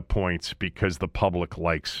laying the points because the public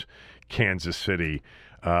likes Kansas City.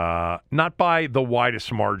 Not by the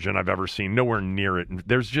widest margin I've ever seen, nowhere near it.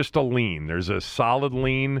 There's just a lean. There's a solid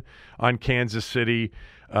lean on Kansas City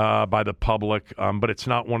by the public, but it's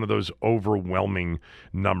not one of those overwhelming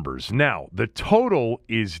numbers. Now, the total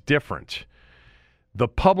is different. The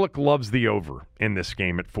public loves the over in this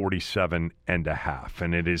game at 47.5,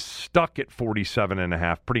 and it is stuck at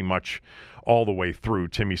 47.5 pretty much all the way through.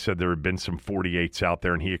 Timmy said there have been some 48s out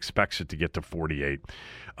there, and he expects it to get to 48.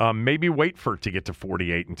 Maybe wait for it to get to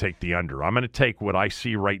 48 and take the under. I'm going to take what I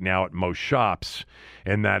see right now at most shops,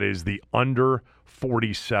 and that is the under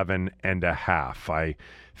 47.5. I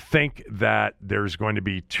think that there's going to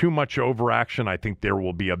be too much overaction. I think there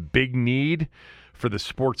will be a big need for the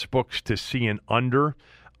sports books to see an under.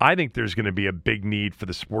 I think there's going to be a big need for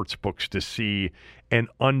the sports books to see an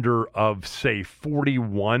under of, say,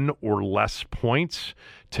 41 or less points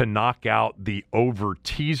to knock out the over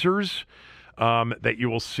teasers that you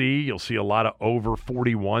will see. You'll see a lot of over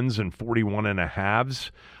 41s and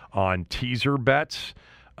 41.5s on teaser bets.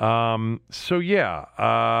 I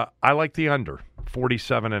like the under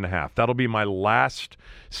 47.5. That'll be my last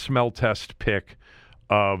smell test pick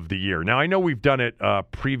of the year. Now, I know we've done it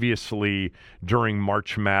previously during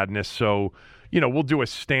March Madness, so we'll do a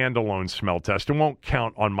standalone smell test. It won't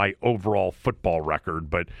count on my overall football record,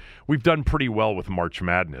 but we've done pretty well with March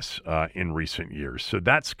Madness in recent years. So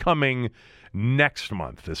that's coming next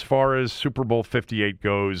month. As far as Super Bowl 58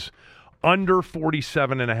 goes, under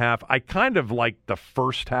 47.5. I kind of like the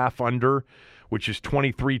first half under, which is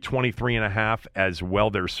 23.5 as well.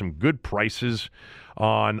 There's some good prices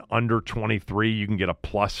on under 23. You can get a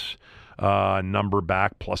plus number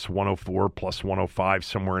back, plus 104, plus 105,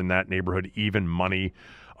 somewhere in that neighborhood. Even money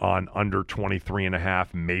on under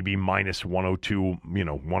 23.5, maybe minus 102,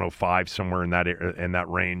 105, somewhere in that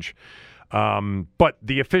range. But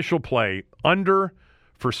the official play, under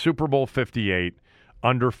for Super Bowl 58,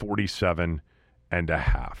 under 47.5.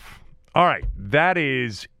 All right, that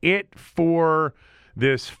is it for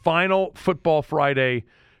this final Football Friday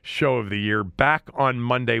show of the year. Back on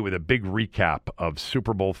Monday with a big recap of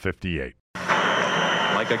Super Bowl 58.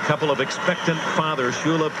 Like a couple of expectant fathers,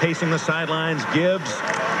 Shula pacing the sidelines, Gibbs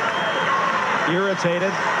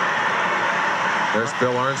irritated. There's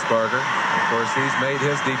Bill Arnsparger. Of course, he's made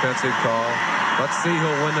his defensive call. Let's see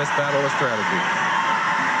who'll win this battle of strategy.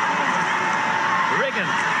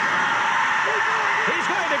 Riggins. He's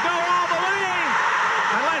going to go all the way,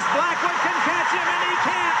 unless Blackwood can catch him, and he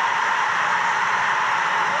can't.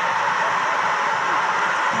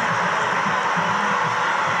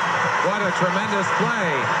 What a tremendous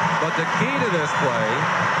play. But the key to this play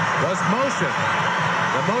was motion.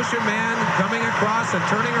 The motion man coming across and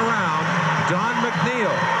turning around. Don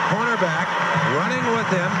McNeil, cornerback, running with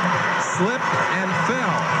him, slipped and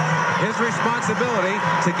fell. His responsibility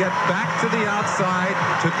to get back to the outside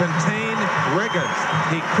to contain Riggins.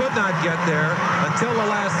 He could not get there until the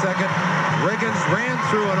last second. Riggins ran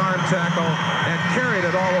through an arm tackle and carried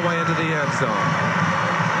it all the way into the end zone.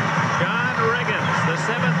 John Riggins, the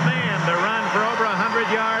seventh man to run for over 100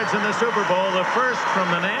 yards in the Super Bowl, the first from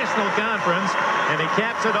the National Conference, and he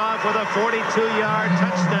caps it off with a 42-yard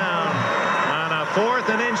touchdown on a 4th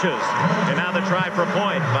and inches. And now the try for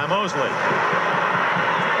point by Mosley.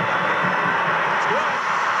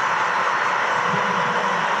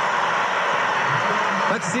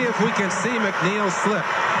 Let's see if we can see McNeil slip.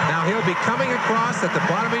 Now he'll be coming across at the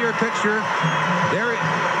bottom of your picture. There,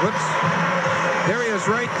 whoops. There he is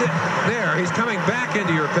right there. He's coming back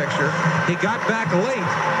into your picture. He got back late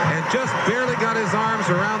and just barely got his arms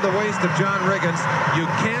around the waist of John Riggins. You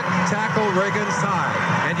can't tackle Riggins high,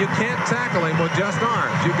 and you can't tackle him with just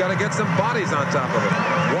arms. You've got to get some bodies on top of him.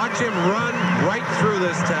 Watch him run right through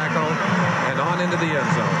this tackle and on into the end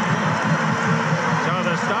zone. So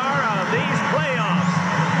the star of these playoffs,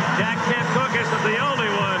 Jack Kent Cooke, isn't the only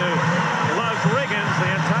one who loves Riggins. The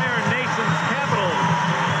entire nation's capital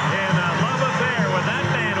in a love affair with that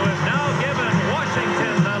man who has now given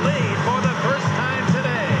Washington the lead for the first time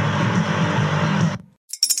today.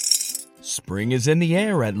 Spring is in the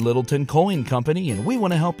air at Littleton Coin Company, and we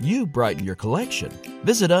want to help you brighten your collection.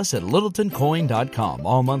 Visit us at littletoncoin.com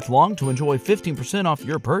all month long to enjoy 15% off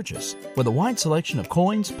your purchase. With a wide selection of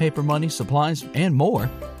coins, paper money, supplies, and more,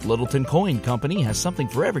 Littleton Coin Company has something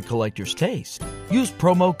for every collector's taste. Use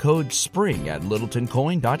promo code SPRING at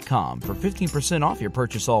littletoncoin.com for 15% off your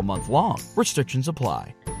purchase all month long. Restrictions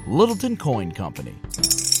apply. Littleton Coin Company.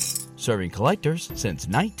 Serving collectors since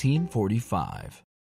 1945.